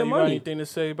ahead. Make the money. You got anything to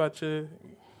say about your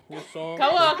song?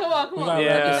 Come on.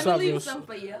 Yeah. Let me leave some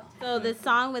for you. So the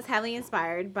song was heavily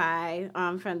inspired by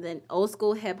from the old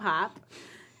school hip hop,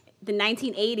 the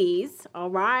 1980s. All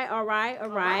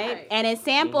right. And it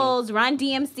samples Run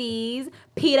DMC's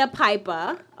Peter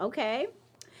Piper. Okay.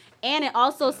 And it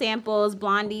also samples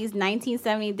Blondie's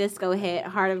 1970 disco hit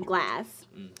Heart of Glass.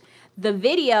 The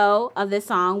video of this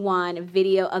song won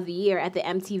Video of the Year at the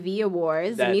MTV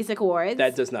Awards, the Music Awards.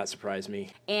 That does not surprise me.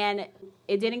 And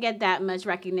it didn't get that much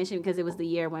recognition because it was the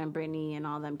year when Britney and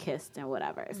all them kissed and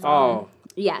whatever. So,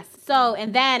 yes. So,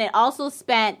 and then it also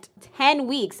spent 10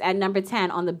 weeks at number 10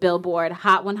 on the Billboard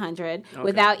Hot 100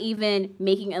 without even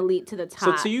making a leap to the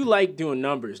top. So you like doing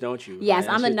numbers, don't you? Yes,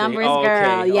 I'm a numbers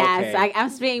girl. Yes, I'm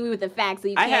spitting with the facts. So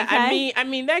you can't I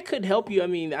mean, that could help you. I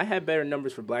mean, I had better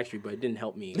numbers for Blackstreet, but it didn't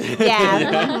help me.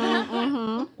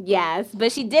 Yeah. Yes,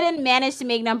 but she didn't manage to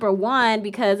make number 1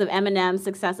 because of Eminem's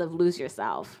success of Lose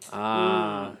Yourself.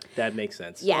 That makes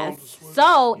sense. Yes.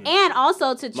 So, and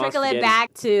also to trickle it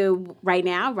back to right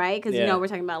now, right? Because, we're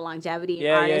talking about longevity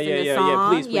and artists in the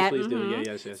song. Yeah, please do.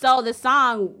 Yes. So the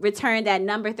song returned at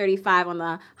number 35 on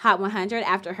the Hot 100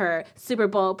 after her Super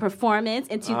Bowl performance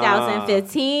in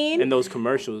 2015. And those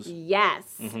commercials.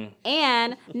 Yes.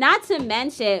 And not to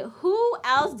mention, who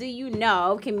else do you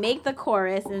know can make the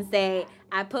chorus and say,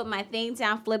 I put my thing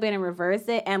down, flip it, and reverse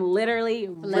it, and literally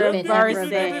reverse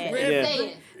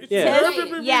it.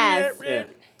 Yes. Yeah.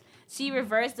 She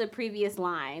reversed the previous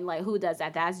line. Like, who does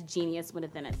that? That's genius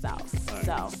within itself.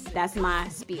 So, that's my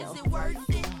spiel. Is it worth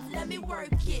it? Let me work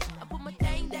it. I put my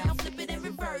thing down, flip it, and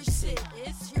reverse it.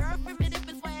 It's your primitive,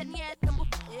 it's why yet.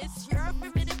 It's your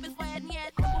primitive, it's why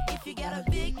yet. If you got a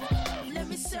big, let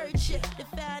me search it to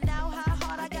find out how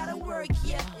hard I gotta work.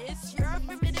 Yeah, it's your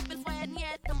primitive, it's why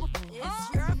yet.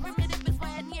 It's your primitive, it's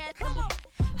why yet.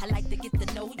 I like to get to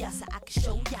know ya so I can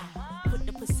show ya. Put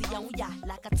the pussy on ya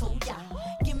like I told ya.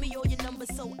 Give me all your numbers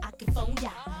so I can phone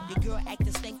ya. Your girl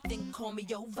acting stink, then call me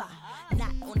over.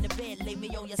 Not on the bed, lay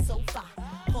me on your sofa.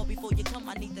 Call before you come,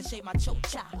 I need to shave my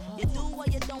chocha. You do or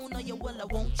you don't, or you will, I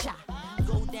won't cha.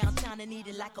 Go downtown and eat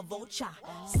it like a vulture.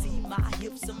 See my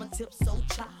hips and my tips so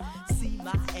cha. See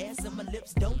my ass and my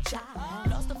lips don't cha.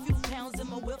 Lost a few pounds in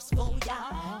my whips for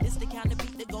ya. It's the kind of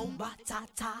beat that go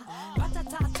ba-ta-ta.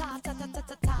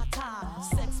 Ba-ta-ta-ta-ta-ta-ta-ta-ta.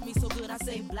 Sex me so good I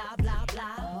say blah, blah,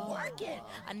 blah. Work it.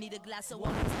 I need a glass of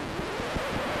water.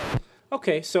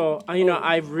 Okay, so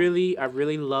I really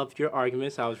loved your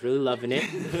arguments. I was really loving it.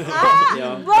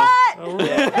 What? I'm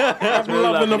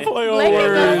loving the play on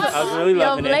words. I was really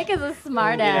loving Blake it. is a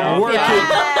smart ass.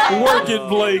 Work it,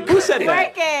 Blake. Who said that?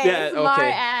 Work it. Yeah, okay. Smart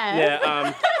ass.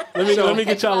 Yeah. Let me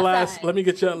get y'all last. Let me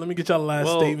get y'all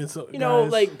last statements. You know,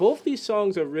 like both these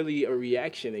songs are really a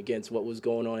reaction against what was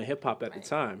going on in hip hop at the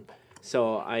time.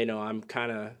 So I'm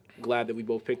kind of glad that we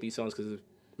both picked these songs because it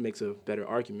makes a better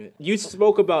argument. You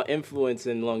spoke about influence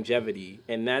and longevity,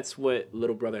 and that's what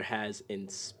Little Brother has in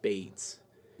spades.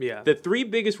 Yeah. The 3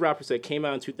 biggest rappers that came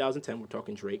out in 2010, we're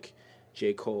talking Drake,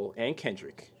 J. Cole, and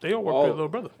Kendrick. They all work with Little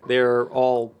Brother. They're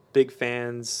all big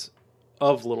fans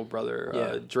of Little Brother.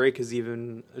 Yeah. Drake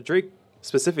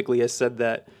specifically has said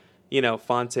that,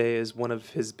 Fonte is one of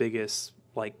his biggest,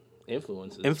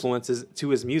 influences to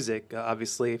his music.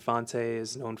 Obviously, Fonte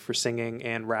is known for singing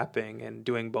and rapping and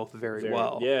doing both very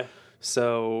well. Yeah.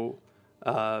 So,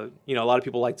 a lot of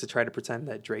people like to try to pretend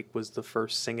that Drake was the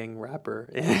first singing rapper,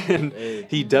 and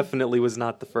he definitely was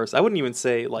not the first. I wouldn't even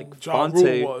say John Fonte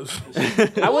Rule was.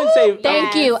 I wouldn't say.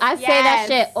 Thank you. I say that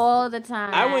shit all the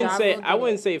time. I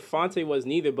wouldn't say Fonte was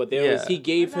neither, but he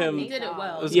gave him. He did it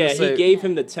well. He gave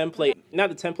him the template, not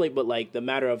the template, but the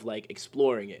matter of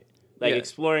exploring it.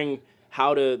 Exploring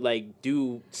how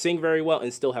to sing very well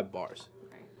and still have bars.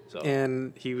 So.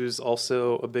 And he was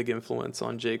also a big influence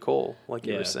on J. Cole, like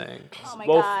you were saying. Oh my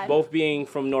God. Both being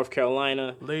from North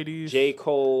Carolina. Ladies. J.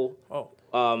 Cole.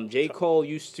 J. Cole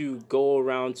used to go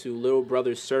around to Little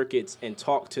Brother circuits and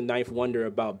talk to Ninth Wonder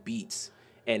about beats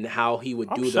and how he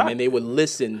would do them, and they would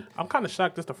listen. I'm kind of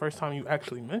shocked this is the first time you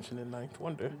actually mentioned it, Ninth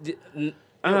Wonder.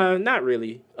 Not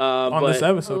really. This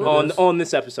episode. On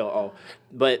this episode,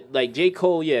 But J.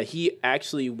 Cole, he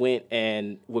actually went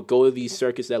and would go to these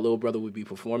circuits that Little Brother would be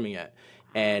performing at.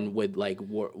 and would like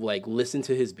listen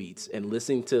to his beats and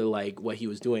listen to like what he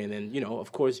was doing. And then, you know,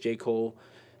 of course, J. Cole,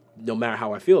 no matter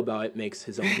how I feel about it, makes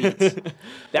his own beats.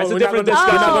 That's a different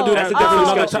discussion. That's a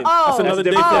different discussion. That's another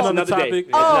day. That's another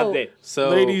topic. That's another day. So,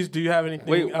 ladies, do you have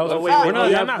anything else? We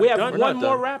have one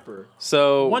more rapper.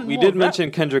 So we did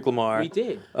mention Kendrick Lamar. We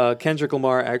did. Kendrick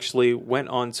Lamar actually went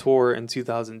on tour in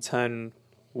 2010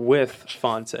 with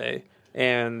Fonte,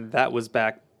 and that was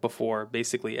back before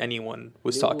basically anyone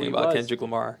was talking about Kendrick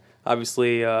Lamar.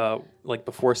 Obviously, like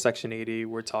before Section 80,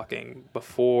 we're talking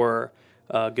before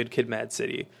Good Kid, Mad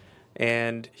City.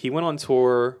 And he went on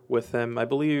tour with them, I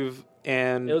believe,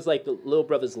 and it was like the Little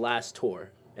Brother's last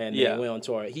tour, and they went on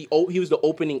tour. He was the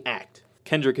opening act.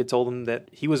 Kendrick had told him that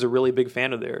he was a really big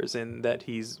fan of theirs, and that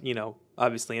he's, you know,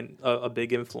 obviously a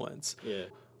big influence. Yeah.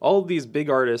 All of these big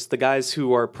artists, the guys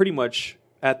who are pretty much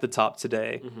at the top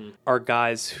today, are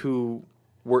guys who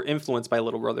were influenced by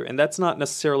Little Brother, and that's not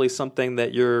necessarily something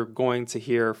that you're going to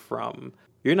hear from.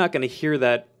 You're not going to hear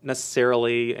that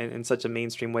necessarily in such a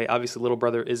mainstream way. Obviously, Little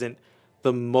Brother isn't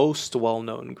the most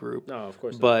well-known group. No, of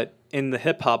course not. But in the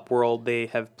hip-hop world, they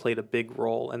have played a big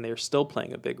role, and they're still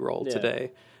playing a big role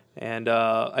today. And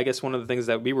I guess one of the things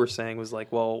that we were saying was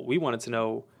like, well, we wanted to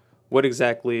know what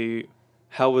exactly,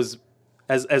 how was,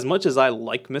 as much as I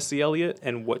like Missy Elliott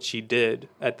and what she did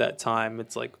at that time,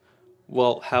 it's like,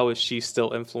 well, how is she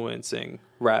still influencing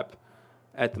rap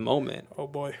at the moment? Oh,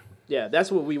 boy. Yeah,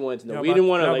 that's what we wanted to know. We didn't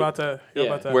want to about that.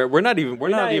 We're not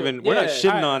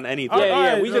shitting on anything.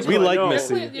 We like know.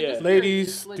 Missy.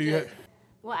 Ladies, do you?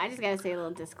 Well, I just gotta say a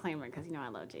little disclaimer because you know I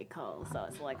love J. Cole, so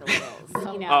it's like a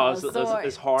little, you know,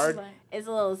 it's hard. It's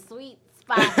a little sweet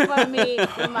spot for me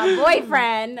with my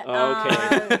boyfriend.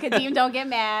 Okay. Kadeem, don't get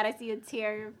mad. I see a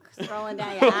tear scrolling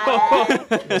down your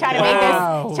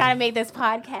eye. Trying to make this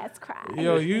podcast cry.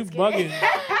 Yo, you bugging.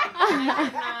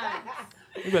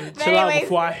 You better chill out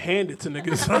before I hand it to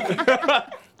niggas.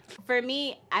 For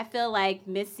me, I feel like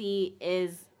Missy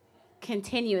is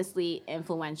continuously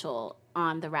influential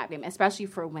on the rap game, especially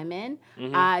for women.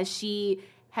 She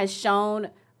has shown,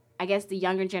 I guess, the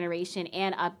younger generation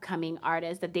and upcoming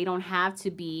artists that they don't have to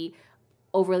be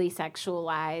overly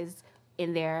sexualized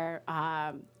in their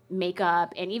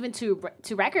makeup, and even to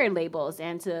record labels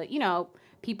and to, you know,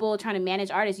 people trying to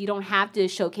manage artists. You don't have to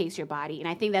showcase your body, and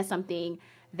I think that's something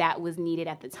that was needed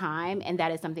at the time, and that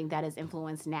is something that is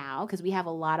influenced now, because we have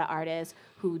a lot of artists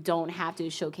who don't have to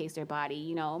showcase their body,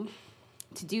 you know,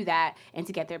 to do that and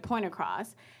to get their point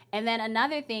across. And then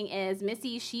another thing is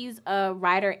Missy, she's a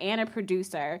writer and a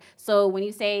producer. So when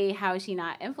you say how is she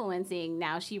not influencing,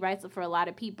 now she writes for a lot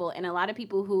of people, and a lot of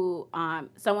people who,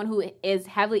 someone who is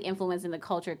heavily influenced in the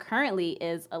culture currently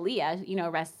is Aaliyah, you know,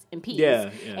 rest in peace.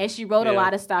 Yeah. And she wrote a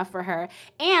lot of stuff for her.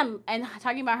 And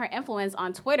talking about her influence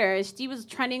on Twitter, she was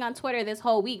trending on Twitter this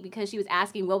whole week because she was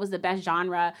asking what was the best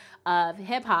genre of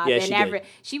hip hop. Yeah,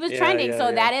 she was trending,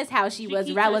 so that is how she was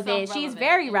relevant. She's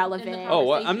very relevant. Oh,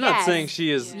 well, I'm not saying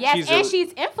she is. Yes,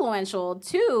 she's influential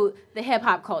to the hip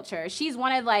hop culture. She's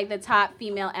one of like the top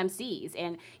female MCs,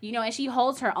 and you know, and she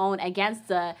holds her own against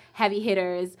the heavy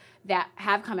hitters that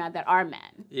have come out that are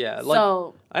men. Yeah, like,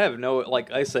 so I have no,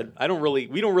 like I said, we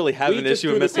don't really have an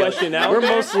issue with Missy. Question out.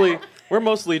 We're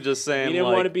mostly just saying, you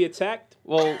didn't want to be attacked.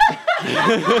 Well,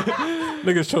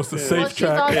 niggas chose the safe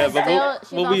track.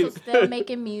 She's also still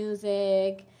making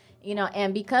music, you know,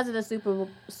 and because of the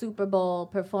Super Bowl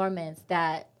performance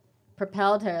that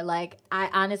propelled her, like, I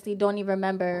honestly don't even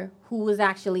remember who was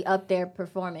actually up there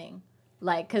performing,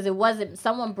 like, because it wasn't,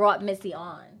 someone brought Missy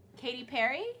on. Katy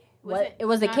Perry? Was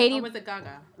it Katy? Or was it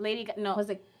Gaga? Was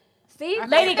it? See,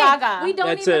 Lady Gaga. We don't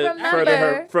That's even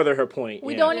remember. Further her point.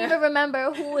 We don't even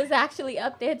remember who was actually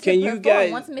up there to Can you perform.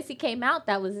 guys- Once Missy came out,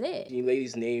 that was it. Can you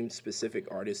ladies name specific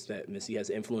artists that Missy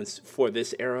has influenced for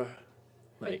this era?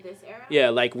 Like, this era? Yeah,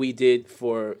 like we did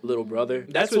for Little Brother.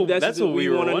 That's what we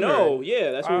were want to wondering. know. Yeah,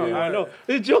 that's what we want to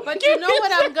know. But you know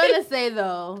what I'm gonna say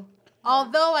though?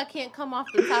 Although I can't come off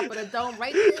the top of the dome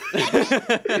right this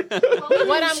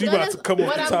what I'm She gonna, about to come off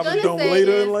what the I'm top of the gonna dome say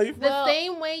later is in life. the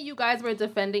same way you guys were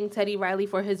defending Teddy Riley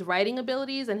for his writing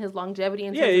abilities and his longevity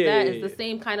in terms of that is the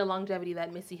same kind of longevity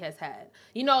that Missy has had.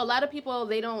 You know, a lot of people,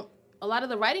 a lot of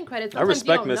the writing credits, sometimes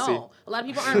respect you don't Missy. know. A lot of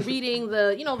people aren't reading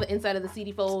the inside of the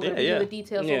CD fold or reading the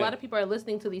details. So a Yeah. lot of people are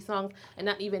listening to these songs and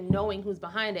not even knowing who's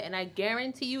behind it. And I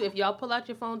guarantee you, if y'all pull out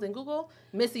your phones and Google,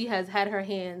 Missy has had her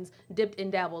hands dipped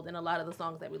and dabbled in a lot of the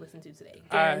songs that we listen to today.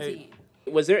 Guaranteed.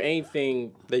 Was there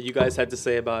anything that you guys had to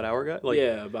say about our guy? Like,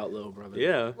 about Little Brother?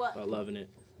 Yeah. About loving it.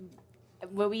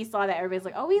 when we saw that, everybody's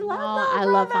like, "Oh, we love that." I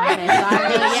love Fontaine. So I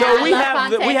really, So I we love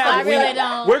have the, we Fontaine, so have I really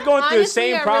don't. we're going through the Honestly,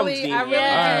 same I problems, really, Dean. I really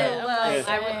Yeah. do. Love,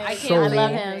 Yeah. I can't So I believe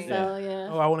love it. him. So yeah.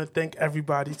 Oh, I want to thank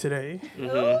everybody today.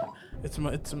 It's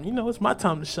my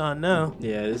time to shine now.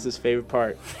 Yeah, this is his favorite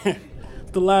part.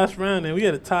 It's the last round, and we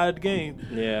had a tied game.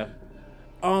 Yeah.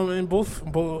 And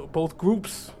both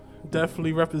groups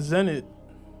definitely represented.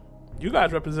 You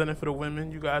guys represented for the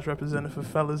women. You guys represented for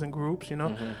fellas and groups.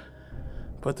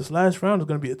 But this last round is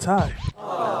going to be a tie.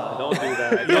 Don't do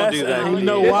that. Don't do that. And you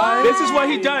know why? This is what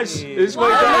he does. This is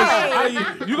what he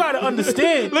does. You got to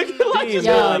understand. Look at Alexis.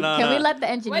 Yo, no, can no. we let the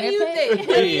engineer What do you pick? think?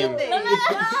 What do you think?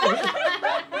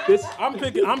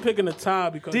 I'm picking a tie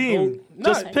because Dean,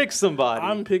 just pick somebody.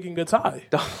 I'm picking a tie.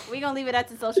 We gonna leave it up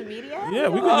to social media? Yeah,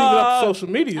 we can leave it up to social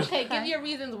media. Okay, give your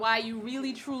reasons why you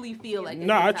really truly feel like it's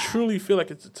No, a I tie. truly feel like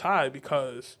it's a tie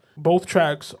because both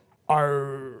tracks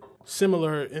are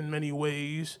similar in many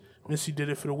ways. Missy did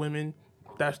it for the women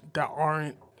that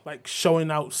aren't like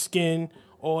showing out skin,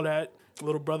 all that.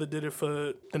 Little Brother did it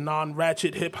for the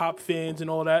non-ratchet hip hop fans and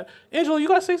all that. Angela, you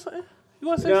gotta say something. You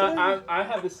wanna say something? I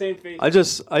have the same face. I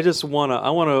just want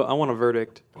a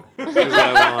verdict. Is what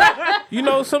I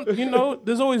want.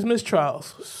 There's always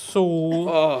mistrials.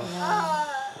 So,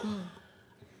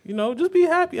 just be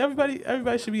happy.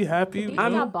 Everybody should be happy. You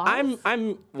know?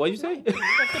 I'm. What you say? The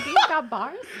beat got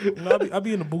bars. I'll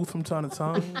be in the booth from time to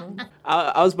time. You know?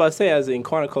 I was about to say, as in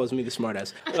Quanah calls me the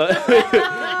smartass,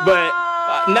 but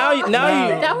now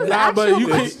was but actual.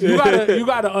 you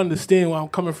gotta understand where I'm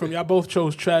coming from. Y'all both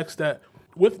chose tracks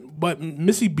but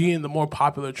Missy being the more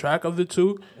popular track of the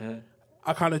two,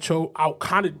 I kind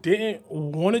of didn't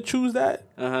want to choose that.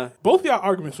 Both of y'all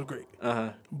arguments were great,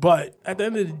 but at the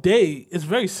end of the day, it's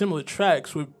very similar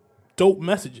tracks with dope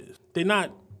messages.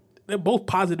 They're both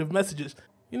positive messages.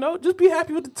 Just be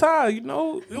happy with the tie.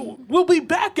 We'll be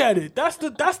back at it. That's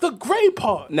the great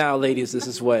part. Now, ladies, this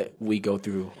is what we go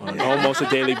through on almost a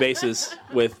daily basis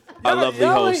with our lovely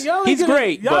host. He's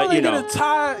great, but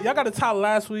y'all got a tie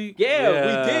last week. Yeah,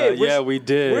 we did. We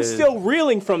did. We're still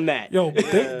reeling from that. Yo,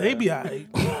 they be alright.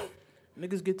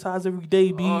 Niggas get ties every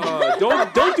day, B.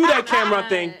 Don't do that camera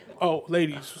thing. Oh,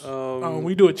 ladies,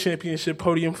 we do a championship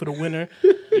podium for the winner.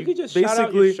 You could just shout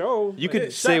out your show. You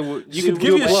could say You can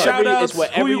give your shout outs.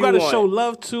 Who you got to show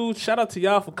love to? Shout out to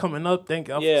y'all for coming up. Thank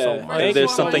y'all so much. If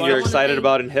there's something you're excited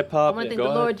about in hip I hop, want to thank go the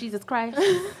ahead. Lord Jesus Christ.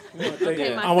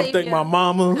 I want to thank my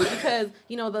mama. Because,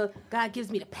 the God gives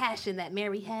me the passion that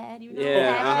Mary had.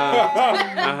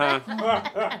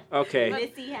 Okay.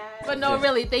 Missy has. But no,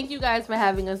 really, thank you guys for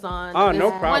having us on. Oh, this no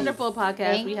problem. Wonderful podcast.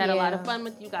 Thank We had a lot you. of fun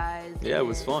with you guys. Yeah, it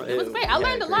was fun. It was great. I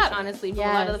learned a lot, honestly, from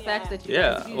a lot of the facts that you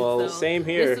guys used. well, So same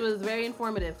here. This was very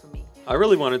informative for me. I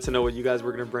really wanted to know what you guys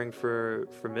were going to bring for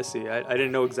Missy. I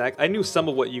didn't know I knew some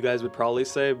of what you guys would probably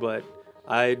say, but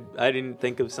I didn't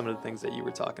think of some of the things that you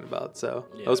were talking about. So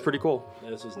that was pretty cool.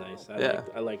 This was nice. Yeah.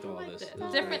 I liked all of this. It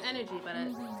was Different energy, but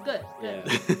it's good.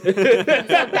 great.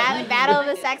 So Battle of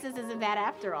the Sexes isn't bad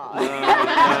after all.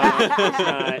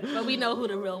 But we know who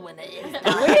the real winner is.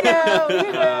 We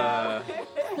know.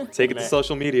 Take it to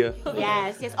social media.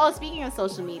 Yes. Oh, speaking of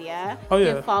social media, Oh, you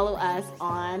yeah. can follow us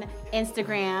on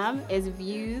Instagram. It's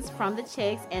Views from the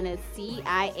Chicks, and it's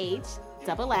CIHXX.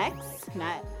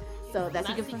 That's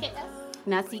you can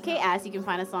not CKS. You can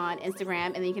find us on Instagram,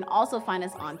 and then you can also find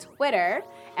us on Twitter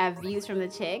at Views from the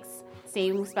Chicks.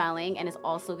 Same spelling, and it's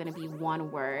also going to be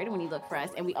one word when you look for us.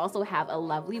 And we also have a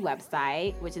lovely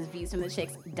website, which is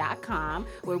viewsfromthechicks.com,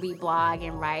 where we blog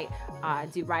and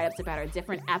do write-ups about our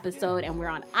different episode. And we're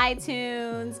on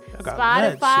iTunes,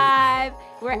 Spotify,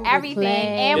 we're Google everything. Play.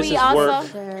 And This we is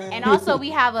also work. and also we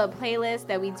have a playlist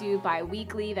that we do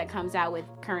bi-weekly that comes out with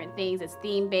current things. It's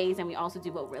theme-based, and we also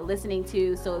do what we're listening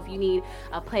to. So if you need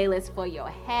a playlist for your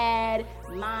head,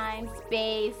 mind,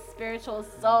 space, spiritual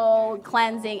soul,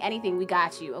 cleansing, anything, we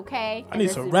got you, okay? I need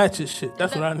some ratchet shit.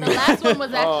 That's what I The need. last one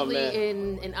was Oh, actually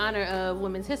man. in honor of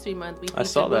Women's History Month. We featured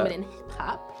saw that. women in hip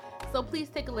hop. So please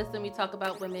take a listen. We talk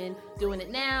about women doing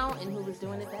it now and who was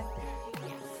doing it back then.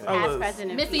 Past, present,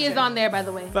 and Missy future. is on there, by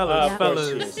the way.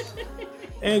 Fellas.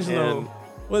 Angelo, And-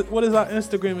 what is our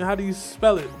Instagram and how do you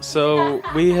spell it? So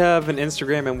we have an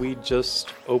Instagram, and we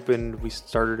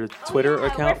started a Twitter Yeah,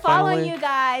 account we're following finally. you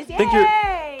guys. Yay! Think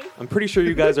I'm pretty sure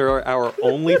you guys are our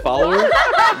only follower.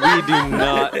 We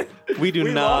do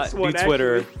not lost do one,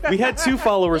 Twitter. We had 2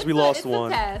 followers, we lost It's a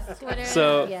one. test. Twitter.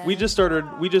 So Yeah. we just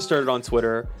started on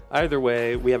Twitter. Either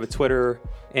way, we have a Twitter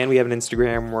and we have an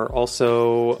Instagram. We're on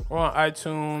We're on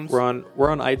iTunes. we're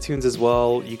on iTunes as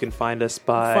well. You can find us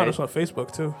by Find us on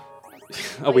Facebook too.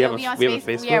 Oh, we have a Be on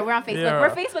Facebook. Yeah, we're on Facebook. Yeah.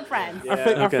 We're Facebook friends. Our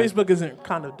Okay. Facebook isn't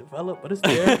kind of developed, but it's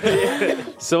there.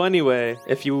 So anyway,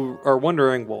 if you are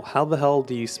wondering, well, how the hell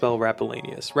do you spell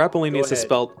Rapallaneous? Rapallaneous is ahead.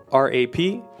 spelled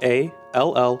Rapallaneous.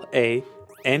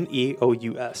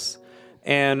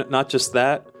 And not just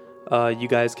that, you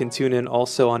guys can tune in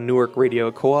also on Newark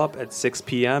Radio Co-op at 6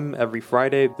 p.m. every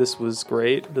Friday. This was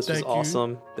great. This was Thank you.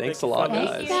 awesome. Thanks Thank a you lot, for Thank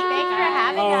guys. you. Thanks for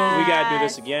having us. We gotta do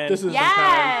this again. This is Yes. the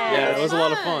time. Yeah, it was a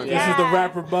lot of fun. This is the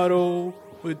rap rebuttal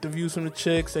with the views from the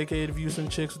chicks, aka the views from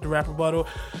the chicks with the rap rebuttal.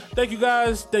 Thank you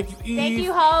guys. Thank you, Eve. Thank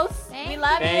you, hosts. We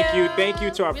love you. Thank you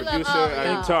to our We love producer, all of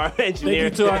y'all. to our engineer,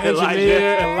 Thank you to our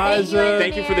engineer, Elijah. Elijah.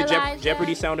 Thank you for the Elijah.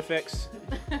 Jeopardy sound effects.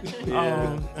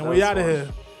 And we out of here.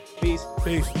 Peace.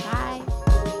 Peace. Bye.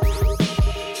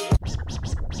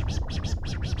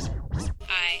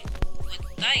 I would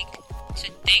like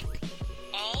to thank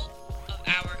all of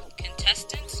our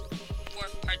contestants for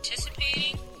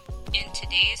participating in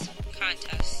today's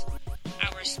contest.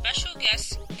 Our special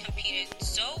guests competed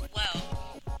so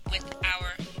well with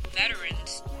our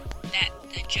veterans that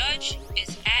the judge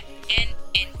is at an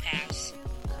impasse.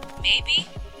 Maybe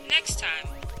next time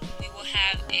we will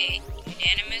have a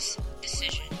unanimous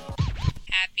decision.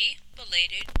 Happy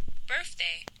belated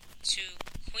birthday to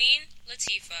Queen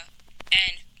Latifah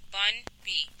and Bun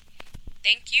B.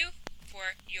 Thank you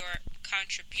for your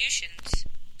contributions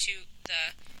to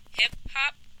the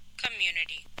hip-hop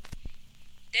community.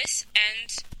 This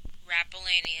ends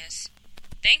Rapallaneous.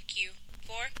 Thank you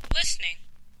for listening.